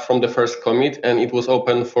GitHub from the first commit, and it was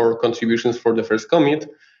open for contributions for the first commit.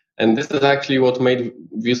 And this is actually what made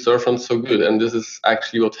Vue Storefront so good. And this is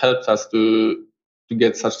actually what helped us to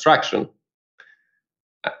get such traction.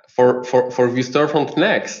 For Vue Storefront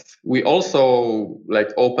Next, we also like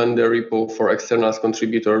opened the repo for external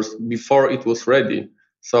contributors before it was ready.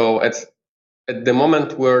 So at the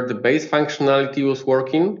moment where the base functionality was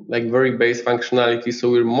working, like very base functionality,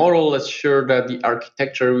 so we're more or less sure that the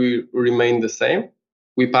architecture will remain the same,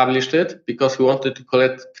 we published it because we wanted to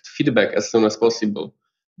collect feedback as soon as possible.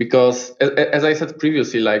 Because as I said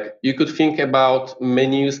previously, like you could think about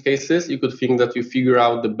many use cases. You could think that you figure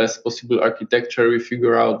out the best possible architecture, you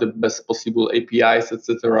figure out the best possible APIs,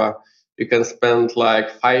 etc. You can spend like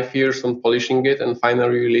 5 years on polishing it and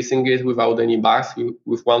finally releasing it without any bugs,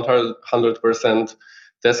 with 100%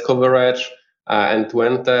 test coverage,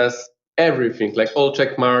 end-to-end tests, everything, like all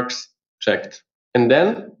check marks checked. And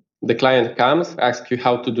then the client comes, asks you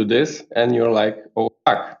how to do this, and you're like, oh,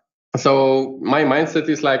 fuck. So my mindset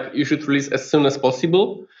is like, you should release as soon as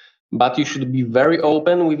possible, but you should be very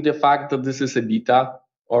open with the fact that this is a beta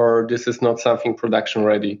or this is not something production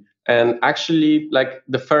ready. And actually, like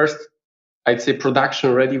the first, I'd say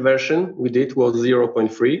production ready version we did was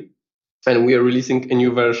 0.3, and we are releasing a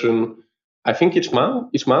new version, I think each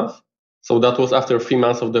month. So that was after 3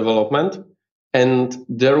 months of development. And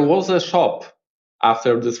there was a shop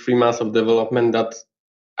after this 3 months of development that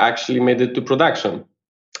actually made it to production.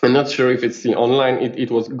 I'm not sure if it's still online. It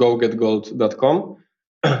was gogetgold.com.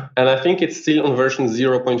 And I think it's still on version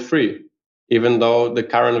 0.3, even though the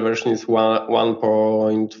current version is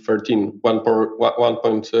 1.13,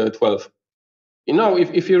 1.12. You know,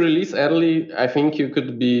 if you release early, I think you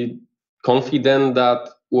could be confident that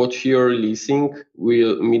what you're releasing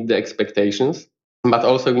will meet the expectations. But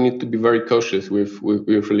also you need to be very cautious with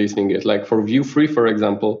releasing it. Like for Vue 3, for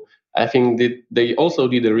example, I think they also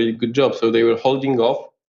did a really good job. So they were holding off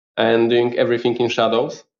and doing everything in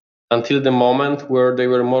shadows until the moment where they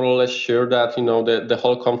were more or less sure that, you know, the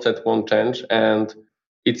whole concept won't change and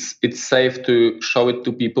it's safe to show it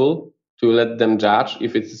to people, to let them judge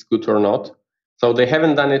if it's good or not. So they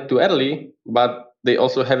haven't done it too early, but they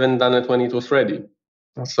also haven't done it when it was ready.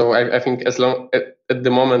 So I think as long at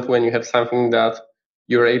the moment when you have something that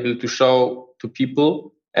you're able to show to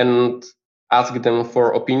people and ask them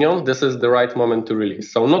for opinion, this is the right moment to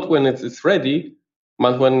release. So not when it's ready,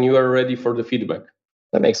 but when you are ready for the feedback.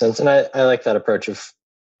 That makes sense. And I like that approach of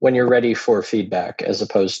when you're ready for feedback, as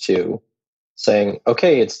opposed to saying,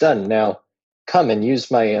 okay, it's done. Now come and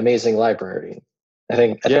use my amazing library. I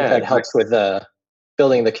think that helps with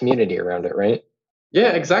building the community around it, right?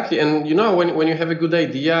 Yeah, exactly. And when you have a good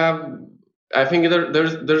idea, I think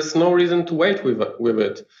there's no reason to wait with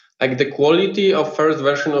it. Like the quality of first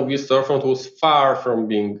version of Vue Storefront was far from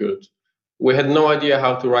being good. We had no idea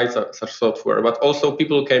how to write such software, but also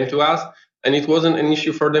people came to us and it wasn't an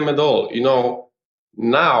issue for them at all.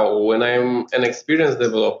 Now when I'm an experienced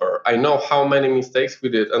developer, I know how many mistakes we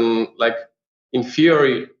did. And like in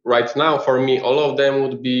theory, right now, for me, all of them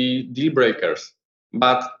would be deal breakers.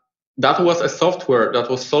 But that was a software that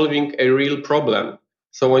was solving a real problem.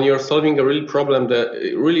 So when you're solving a real problem,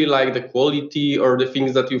 really like the quality or the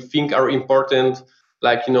things that you think are important,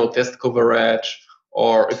 like test coverage,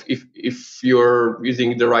 or if you're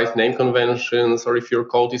using the right name conventions, or if your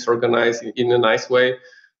code is organized in a nice way,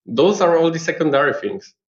 those are all the secondary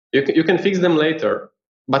things. You can fix them later,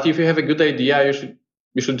 but if you have a good idea,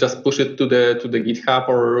 you should just push it to the GitHub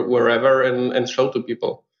or wherever and show to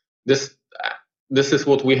people. This is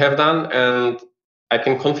what we have done, and I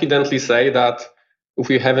can confidently say that if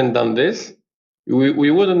we haven't done this, we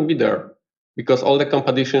wouldn't be there, because all the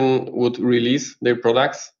competition would release their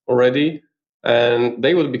products already, and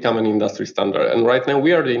they will become an industry standard. And right now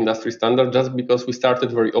we are the industry standard just because we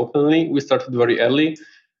started very openly, we started very early,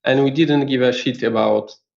 and we didn't give a shit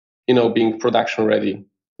about being production ready.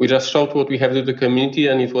 We just showed what we have to the community,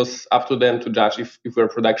 and it was up to them to judge if we're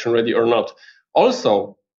production ready or not.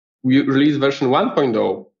 Also, we released version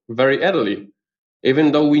 1.0 very early,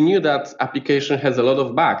 even though we knew that application has a lot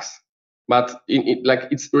of bugs. But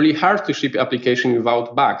it's really hard to ship application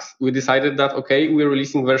without bugs. We decided that, okay, we're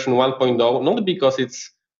releasing version 1.0, not because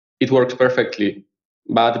it works perfectly,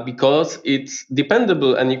 but because it's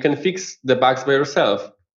dependable and you can fix the bugs by yourself.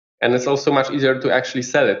 And it's also much easier to actually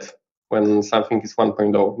sell it when something is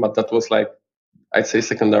 1.0. But that was I'd say,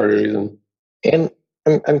 secondary reason. And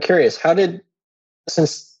I'm curious,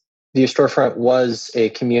 since Vue Storefront was a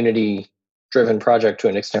community-driven project to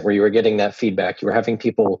an extent where you were getting that feedback, you were having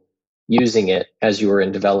people using it as you were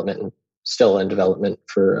in development and still in development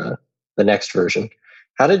for the next version.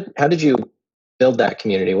 How did you build that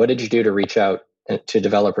community? What did you do to reach out to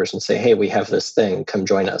developers and say, hey, we have this thing, come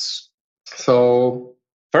join us? So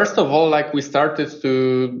first of all, we started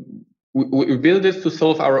we built it to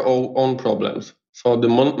solve our own problems. So the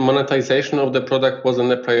monetization of the product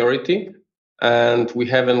wasn't a priority, and we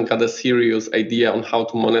haven't got a serious idea on how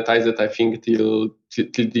to monetize it, I think, till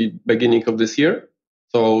the beginning of this year.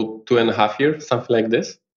 So 2.5 years, something like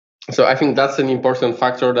this. So I think that's an important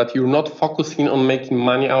factor, that you're not focusing on making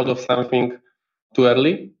money out of something too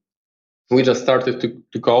early. We just started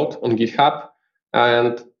to code on GitHub.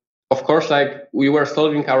 And of course, we were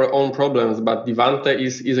solving our own problems, but Devante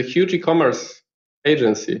is a huge e-commerce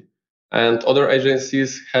agency, and other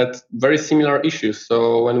agencies had very similar issues.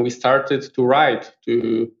 So when we started to write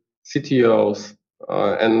to CTOs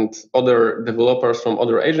and other developers from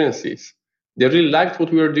other agencies, they really liked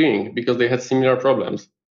what we were doing because they had similar problems,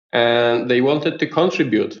 and they wanted to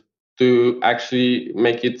contribute to actually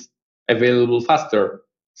make it available faster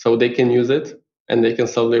so they can use it and they can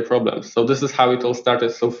solve their problems. So this is how it all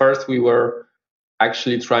started. So first we were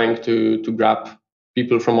actually trying to grab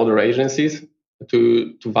people from other agencies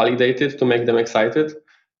to validate it, to make them excited.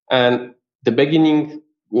 And the beginning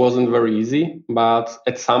wasn't very easy, but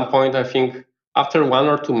at some point, I think after 1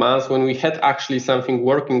 or 2 months, when we had actually something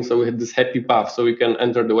working, so we had this happy path, so we can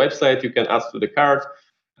enter the website, you can add to the cart,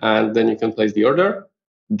 and then you can place the order.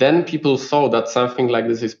 Then people saw that something like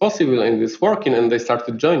this is possible and it's working, and they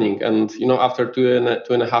started joining. And after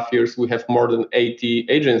 2.5 years, we have more than 80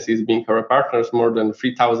 agencies being our partners, more than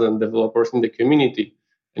 3,000 developers in the community,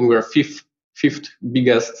 and we're fifth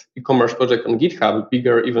biggest e-commerce project on GitHub,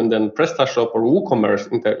 bigger even than PrestaShop or WooCommerce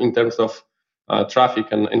in terms of traffic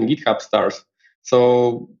and GitHub stars.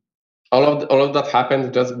 So all of that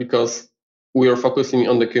happened just because we were focusing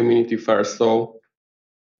on the community first. So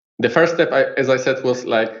the first step, as I said, was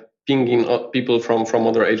pinging people from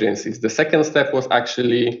other agencies. The second step was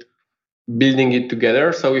actually building it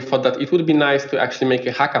together. So we thought that it would be nice to actually make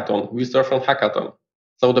a hackathon, Vue Storefront hackathon.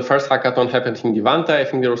 So the first hackathon happened in Devante. I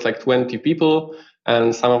think there was 20 people,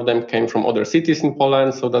 and some of them came from other cities in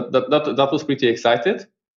Poland. So that was pretty excited.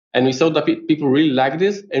 And we saw that people really liked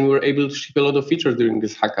this, and we were able to ship a lot of features during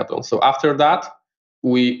this hackathon. So after that,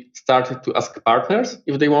 we started to ask partners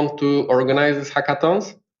if they want to organize these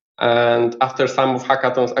hackathons. And after some of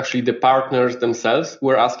hackathons, actually the partners themselves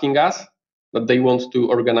were asking us that they want to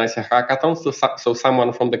organize a hackathon. So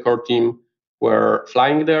someone from the core team were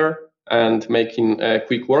flying there, and making a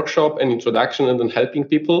quick workshop and introduction and then helping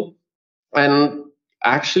people. And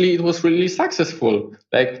actually, it was really successful.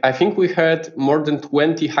 Like, I think we had more than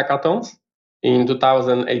 20 hackathons in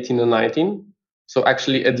 2018 and 19. So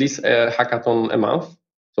actually, at least a hackathon a month.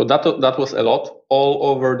 So that was a lot all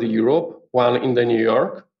over the Europe, one in the New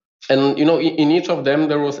York. And, in each of them,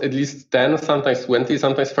 there was at least 10, sometimes 20,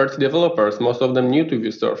 sometimes 30 developers, most of them new to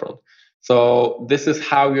Vue Storefront. So this is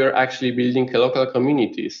how we are actually building local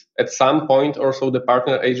communities. At some point, also the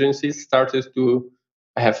partner agencies started to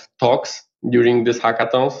have talks during this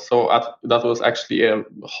hackathon. So that was actually a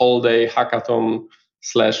whole day hackathon /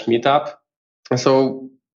 meetup. And so,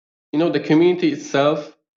 the community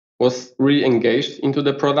itself was really engaged into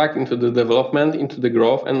the product, into the development, into the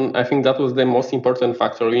growth. And I think that was the most important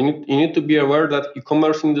factor. You need to be aware that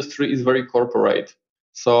e-commerce industry is very corporate.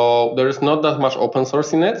 So there is not that much open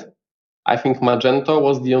source in it. I think Magento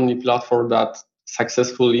was the only platform that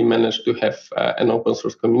successfully managed to have an open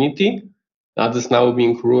source community. That is now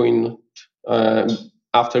being ruined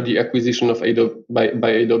after the acquisition of Adobe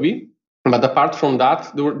by Adobe. But apart from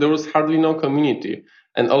that, there was hardly no community.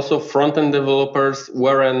 And also front-end developers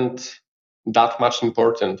weren't that much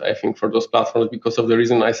important, I think, for those platforms because of the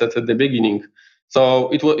reason I said at the beginning.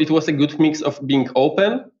 So it was a good mix of being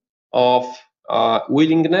open, of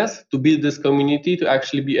willingness to build this community, to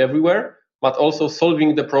actually be everywhere, but also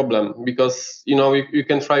solving the problem. Because, you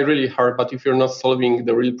can try really hard, but if you're not solving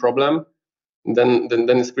the real problem, then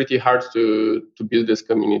it's pretty hard to build this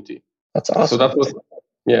community. That's awesome. So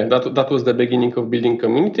that was the beginning of building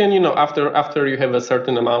community. And after you have a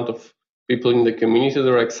certain amount of people in the community that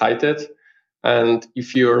are excited, and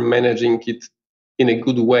if you're managing it in a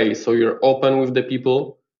good way, so you're open with the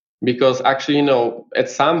people, because actually, at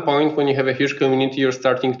some point when you have a huge community, you're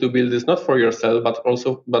starting to build this not for yourself, but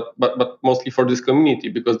also but mostly for this community,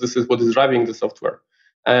 because this is what is driving the software.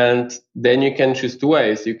 And then you can choose two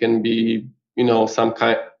ways. You can be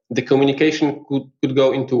the communication could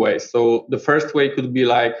go in two ways. So the first way could be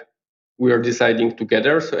like we are deciding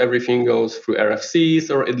together. So everything goes through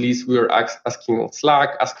RFCs, or at least we are asking on Slack,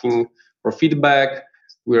 asking for feedback.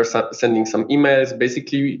 We are sending some emails.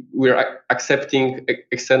 Basically, we're accepting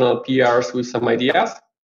external PRs with some ideas.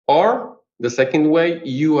 Or the second way,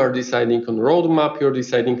 you are deciding on roadmap. You're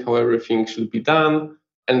deciding how everything should be done.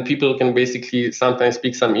 And people can basically sometimes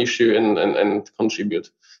pick some issue and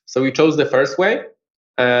contribute. So we chose the first way.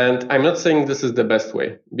 And I'm not saying this is the best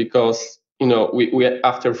way, because we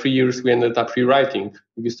after 3 years we ended up rewriting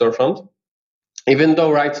Vue Storefront. Even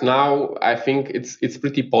though right now I think it's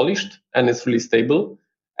pretty polished and it's really stable,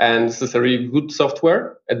 and this is a really good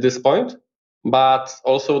software at this point. But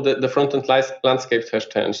also the front-end landscape has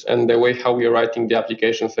changed, and the way how we are writing the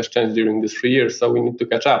applications has changed during these 3 years. So we need to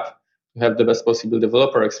catch up to have the best possible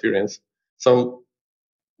developer experience. So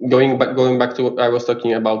going back to what I was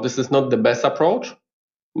talking about, this is not the best approach,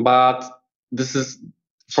 but this is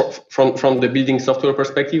from the building software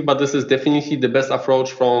perspective, but this is definitely the best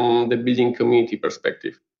approach from the building community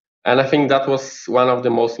perspective. And I think that was one of the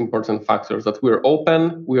most important factors, that we're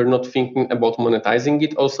open, we're not thinking about monetizing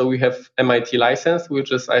it. Also, we have MIT license,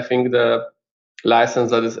 which is, I think, the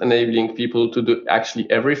license that is enabling people to do actually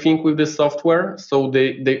everything with this software. So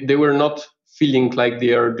they were not feeling like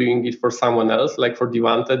they are doing it for someone else, like for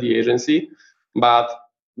Devante, the agency, but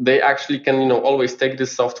they actually can, always take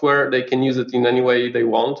this software. They can use it in any way they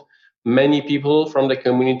want. Many people from the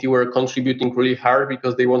community were contributing really hard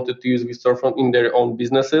because they wanted to use Vue Storefront in their own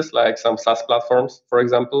businesses, like some SaaS platforms, for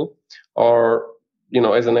example, or,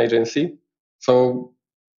 as an agency. So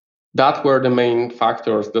that were the main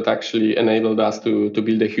factors that actually enabled us to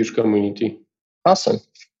build a huge community. Awesome.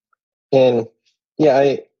 And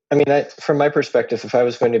yeah, from my perspective, if I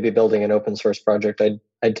was going to be building an open source project,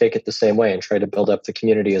 I'd take it the same way and try to build up the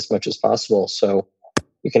community as much as possible. So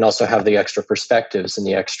you can also have the extra perspectives and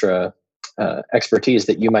the extra expertise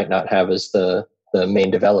that you might not have as the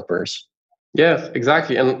main developers. Yes,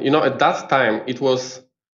 exactly. And at that time, it was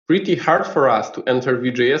pretty hard for us to enter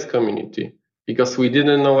Vue.js community because we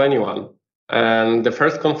didn't know anyone. And the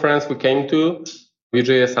first conference we came to,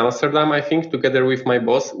 Vue.js Amsterdam, I think, together with my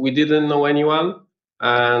boss, we didn't know anyone.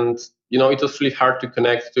 And, it was really hard to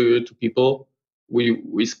connect to people.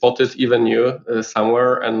 We spotted even you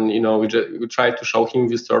somewhere, and, we tried to show him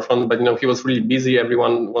Vue Storefront, but, he was really busy.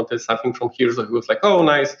 Everyone wanted something from here. So he was like, oh,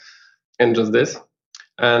 nice. And just this.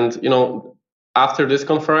 And, after this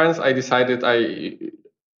conference, I decided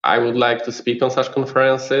I would like to speak on such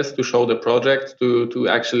conferences, to show the project, to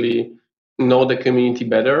actually know the community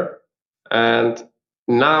better. And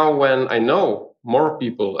now when I know more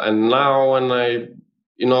people, and now when I,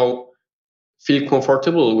 feel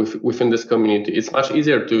comfortable within this community. It's much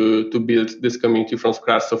easier to build this community from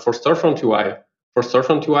scratch. So for Storefront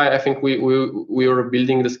UI, I think we were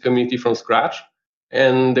building this community from scratch,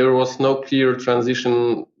 and there was no clear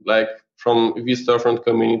transition like from vStorefront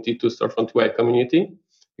community to Storefront UI community,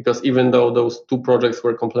 because even though those two projects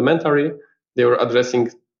were complementary, they were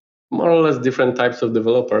addressing more or less different types of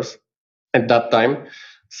developers at that time.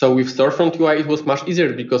 So with Storefront UI, it was much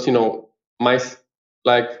easier because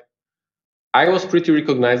I was pretty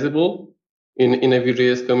recognizable in a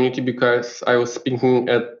Vue.js community because I was speaking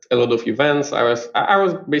at a lot of events. I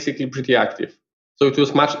was basically pretty active. So it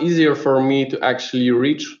was much easier for me to actually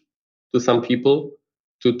reach to some people,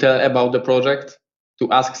 to tell about the project,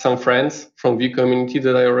 to ask some friends from Vue community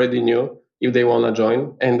that I already knew if they want to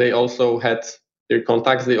join. And they also had their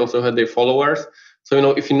contacts. They also had their followers. So,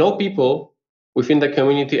 if you know people within the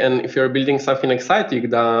community and if you're building something exciting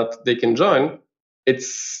that they can join,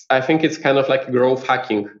 I think it's kind of like growth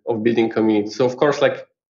hacking of building community. So of course,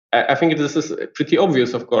 I think this is pretty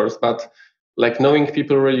obvious, of course, but knowing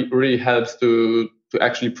people really helps to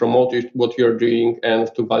actually promote what you're doing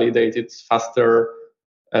and to validate it faster,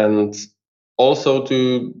 and also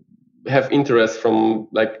to have interest from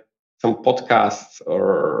some podcasts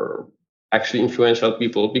or actually influential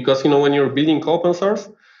people. Because when you're building open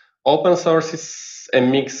source is a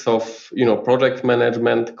mix of project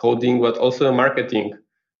management, coding, but also marketing.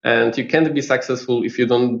 And you can't be successful if you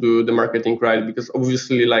don't do the marketing right, because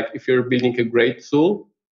obviously if you're building a great tool,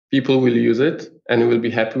 people will use it and will be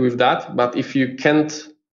happy with that. But if you can't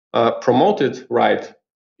promote it right,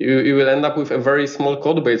 you will end up with a very small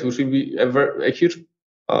code base, which will be a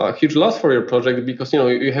huge loss for your project, because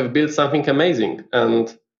you have built something amazing,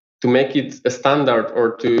 and to make it a standard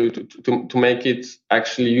or to make it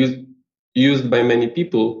actually used by many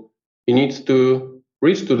people, you need to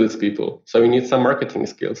reach to these people. So you need some marketing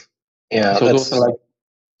skills. Yeah. So those are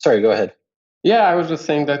sorry, go ahead. Yeah, I was just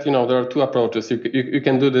saying that there are two approaches. You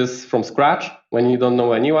can do this from scratch when you don't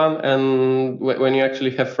know anyone, and when you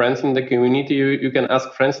actually have friends in the community, you can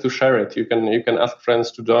ask friends to share it. You can ask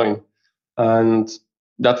friends to join, and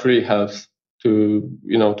that really helps to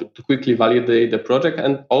to quickly validate the project,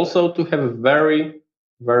 and also to have very,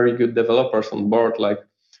 very good developers on board. Like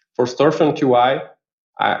for Storefront UI,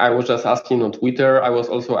 I was just asking on Twitter. I was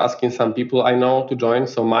also asking some people I know to join.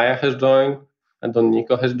 So Maya has joined, and Don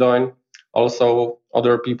Nico has joined. Also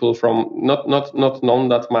other people from not known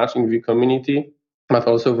that much in the community, but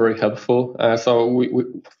also very helpful. So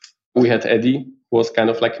we had Eddie, who was kind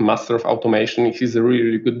of like a master of automation. He's a really,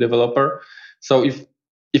 really good developer. So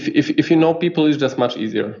if you know people, it's just much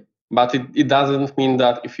easier. But it doesn't mean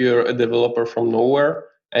that if you're a developer from nowhere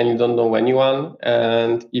and you don't know anyone,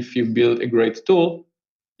 and if you build a great tool,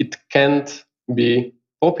 it can't be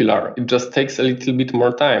popular. It just takes a little bit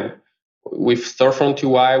more time. With Storefront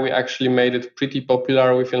UI, we actually made it pretty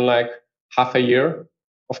popular within half a year.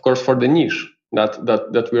 Of course, for the niche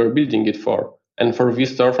that we were building it for. And for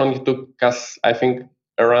vStorefront, it took us, I think,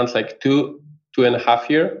 around 2.5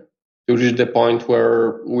 years to reach the point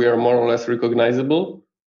where we are more or less recognizable.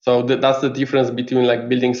 So that's the difference between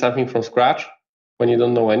building something from scratch when you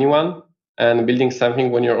don't know anyone, and building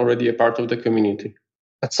something when you're already a part of the community.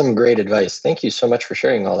 That's some great advice. Thank you so much for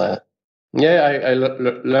sharing all that. Yeah, I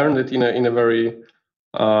learned it in a very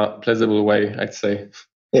pleasurable way, I'd say.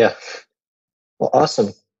 Yeah. Well,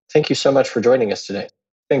 awesome. Thank you so much for joining us today.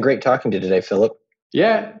 It's been great talking to you today, Philip.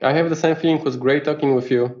 Yeah, I have the same feeling. It was great talking with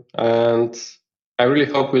you. And I really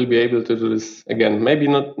hope we'll be able to do this again. Maybe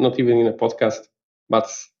not even in a podcast, but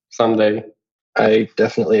someday. I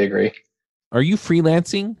definitely agree. Are you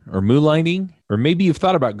freelancing or moonlighting? Or maybe you've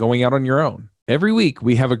thought about going out on your own? Every week,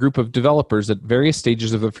 we have a group of developers at various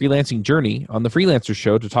stages of the freelancing journey on the Freelancer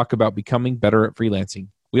Show to talk about becoming better at freelancing.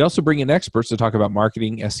 We also bring in experts to talk about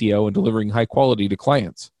marketing, SEO, and delivering high quality to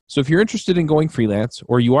clients. So if you're interested in going freelance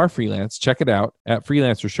or you are freelance, check it out at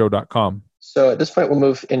freelancershow.com. So at this point, we'll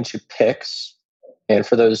move into picks. And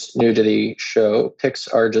for those new to the show, picks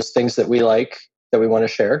are just things that we like, that we want to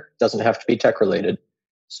share. It doesn't have to be tech related.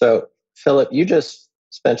 So Philip, you just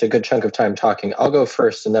spent a good chunk of time talking. I'll go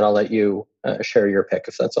first, and then I'll let you share your pick,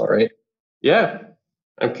 if that's all right. Yeah,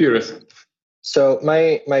 I'm curious. So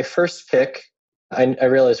my first pick, I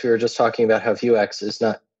realized we were just talking about how Vuex is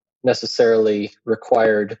not necessarily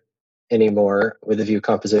required anymore with the Vue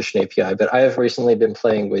Composition API, but I have recently been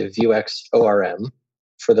playing with Vuex ORM.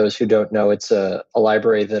 For those who don't know, it's a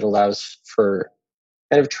library that allows for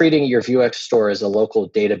kind of treating your Vuex store as a local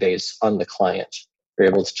database on the client. You're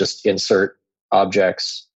able to just insert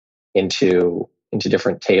objects into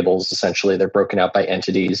different tables. Essentially, they're broken out by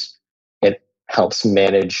entities. It helps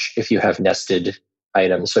manage if you have nested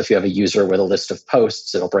item. So if you have a user with a list of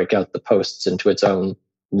posts, it'll break out the posts into its own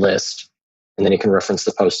list, and then you can reference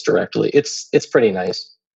the posts directly. It's pretty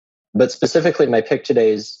nice. But specifically, my pick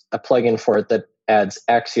today is a plugin for it that adds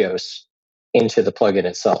Axios into the plugin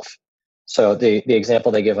itself. So the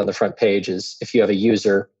example they give on the front page is if you have a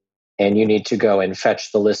user and you need to go and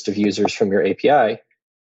fetch the list of users from your API,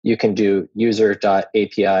 you can do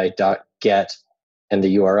user.api.get and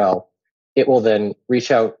the URL. It will then reach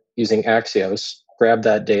out using Axios, grab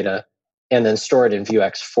that data, and then store it in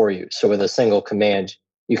Vuex for you. So with a single command,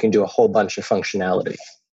 you can do a whole bunch of functionality.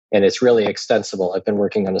 And it's really extensible. I've been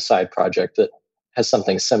working on a side project that has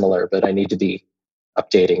something similar, but I need to be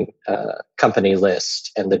updating company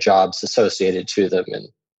list and the jobs associated to them and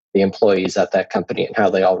the employees at that company and how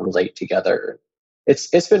they all relate together.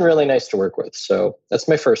 It's been really nice to work with. So that's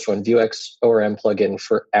my first one, Vuex ORM plugin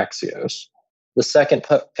for Axios. The second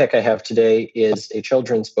pick I have today is a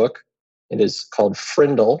children's book. It is called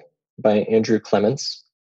Frindle by Andrew Clements.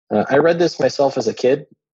 I read this myself as a kid,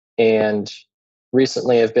 and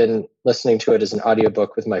recently I've been listening to it as an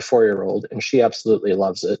audiobook with my 4-year-old, and she absolutely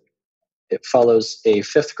loves it. It follows a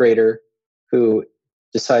 5th grader who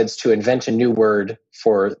decides to invent a new word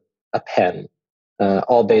for a pen,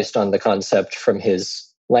 all based on the concept from his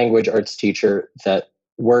language arts teacher that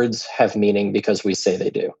words have meaning because we say they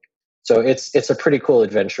do. So it's a pretty cool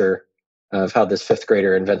adventure of how this 5th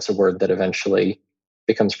grader invents a word that eventually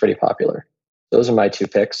becomes pretty popular. Those are my 2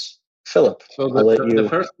 picks. Philip, so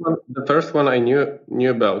the first one I knew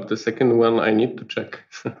about. The second one I need to check.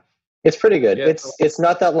 It's pretty good. Yeah, it's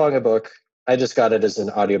not that long a book. I just got it as an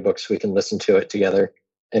audiobook so we can listen to it together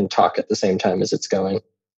and talk at the same time as it's going.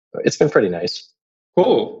 It's been pretty nice.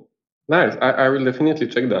 Cool. Nice. I will definitely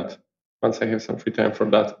check that once I have some free time for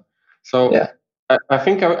that. So yeah. I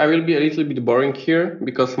think I will be a little bit boring here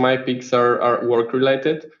because my picks are work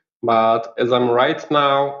related. But as I'm right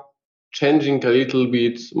now changing a little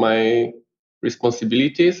bit my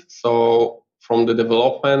responsibilities, so from the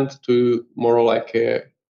development to more like a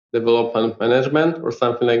development management or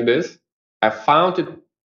something like this, I found it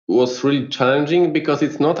was really challenging because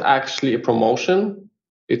it's not actually a promotion.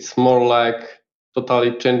 It's more like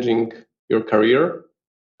totally changing your career,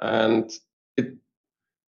 and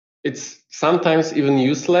it's sometimes even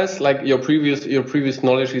useless. Like your previous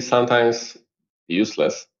knowledge is sometimes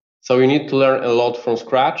useless. So you need to learn a lot from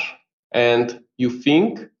scratch, and you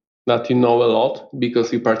think that you know a lot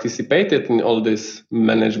because you participated in all this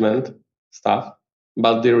management stuff.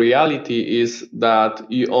 But the reality is that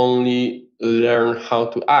you only learn how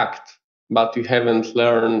to act, but you haven't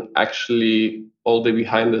learned actually all the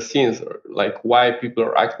behind the scenes, like why people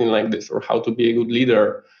are acting like this, or how to be a good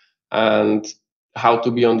leader and how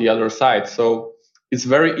to be on the other side. So it's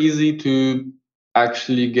very easy to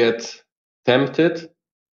actually get tempted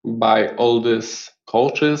by all these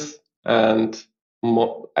coaches and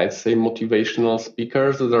I'd say motivational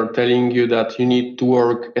speakers that are telling you that you need to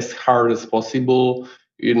work as hard as possible.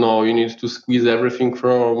 You need to squeeze everything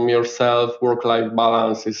from yourself. Work-life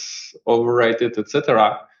balance is overrated,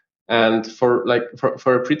 etc. And for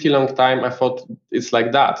a pretty long time, I thought it's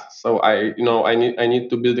like that. So I need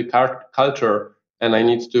to build a culture, and I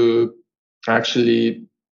need to actually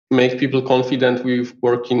make people confident with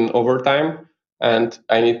working overtime, and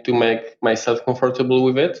I need to make myself comfortable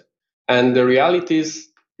with it. And the reality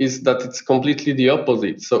is that it's completely the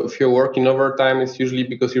opposite. So if you're working overtime, it's usually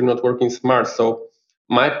because you're not working smart. So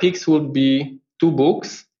my picks would be 2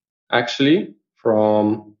 books, actually,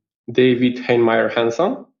 from David Heinemeier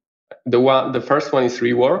Hansson. The first one is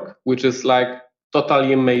Rework, which is like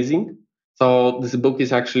totally amazing. So this book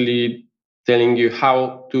is actually telling you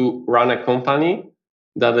how to run a company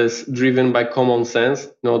that is driven by common sense,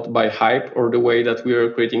 not by hype or the way that we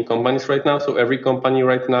are creating companies right now. So every company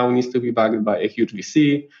right now needs to be backed by a huge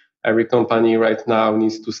VC. Every company right now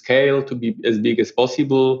needs to scale to be as big as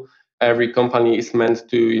possible. Every company is meant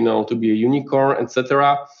to be a unicorn,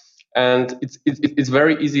 etc. And it's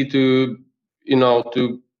very easy to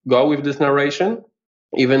go with this narration,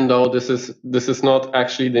 even though this is not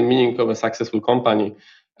actually the meaning of a successful company.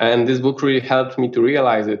 And this book really helped me to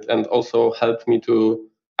realize it, and also helped me to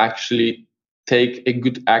actually take a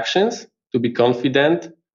good actions, to be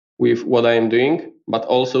confident with what I am doing, but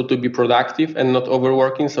also to be productive and not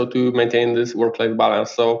overworking, so to maintain this work-life balance.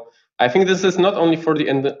 So I think this is not only for the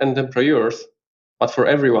entrepreneurs, but for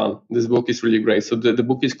everyone. This book is really great. So the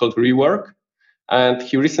book is called Rework. And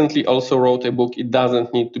he recently also wrote a book, It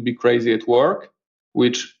Doesn't Need to Be Crazy at Work,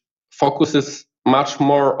 which focuses much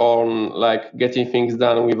more on like getting things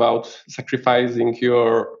done without sacrificing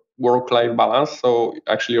your work-life balance, so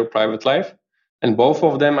actually your private life. And both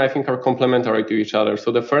of them, I think, are complementary to each other.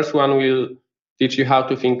 So the first one will teach you how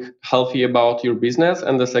to think healthy about your business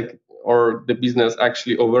and the business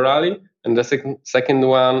actually overall. And the second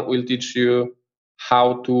one will teach you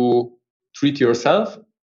how to treat yourself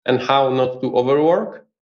and how not to overwork,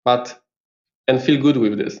 and feel good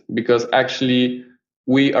with this, because actually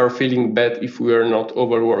we are feeling bad if we are not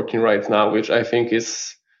overworking right now, which I think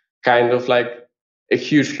is kind of like a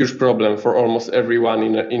huge problem for almost everyone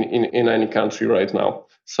in any country right now.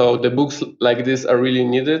 So the books like this are really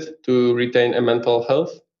needed to retain a mental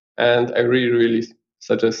health, and I really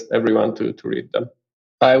suggest everyone to read them.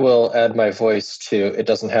 I will add my voice to It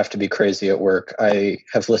Doesn't Have to Be Crazy at Work. I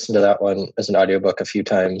have listened to that one as an audiobook a few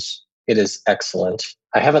times. It is excellent.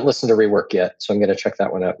 I haven't listened to Rework yet, so I'm going to check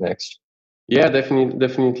that one out next. Yeah,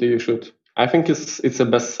 definitely you should. I think it's a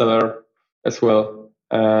bestseller as well.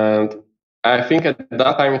 And I think at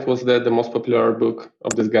that time it was the most popular book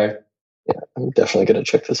of this guy. Yeah, I'm definitely going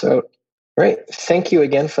to check this out. All right. Thank you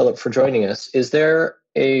again, Philip, for joining us. Is there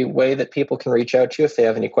a way that people can reach out to you if they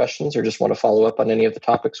have any questions or just want to follow up on any of the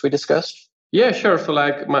topics we discussed? Yeah, sure. So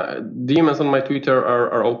like my DMs on my Twitter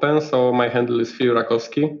are open. So my handle is Phil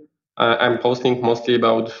Rakowski. I'm posting mostly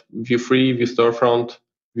about Vue 3, Vue Storefront,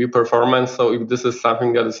 Vue Performance. So if this is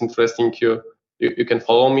something that is interesting you can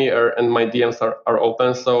follow me, and my DMs are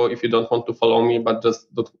open. So if you don't want to follow me, but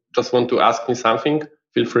just want to ask me something,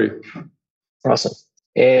 feel free. Awesome.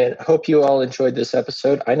 And I hope you all enjoyed this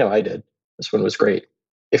episode. I know I did. This one was great.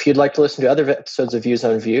 If you'd like to listen to other episodes of Views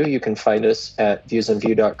on Vue, you can find us at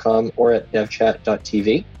viewsonvue.com or at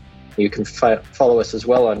devchat.tv. You can follow us as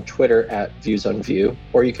well on Twitter at viewsonvue,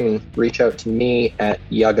 or you can reach out to me at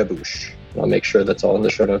Yagabush. I'll make sure that's all in the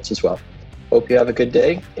show notes as well. Hope you have a good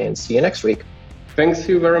day, and see you next week. Thanks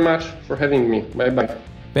you very much for having me. Bye-bye.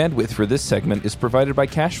 Bandwidth for this segment is provided by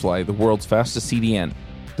CacheFly, the world's fastest CDN.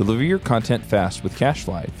 Deliver your content fast with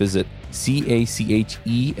CacheFly. Visit CacheFly.com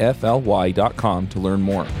to learn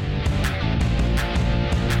more.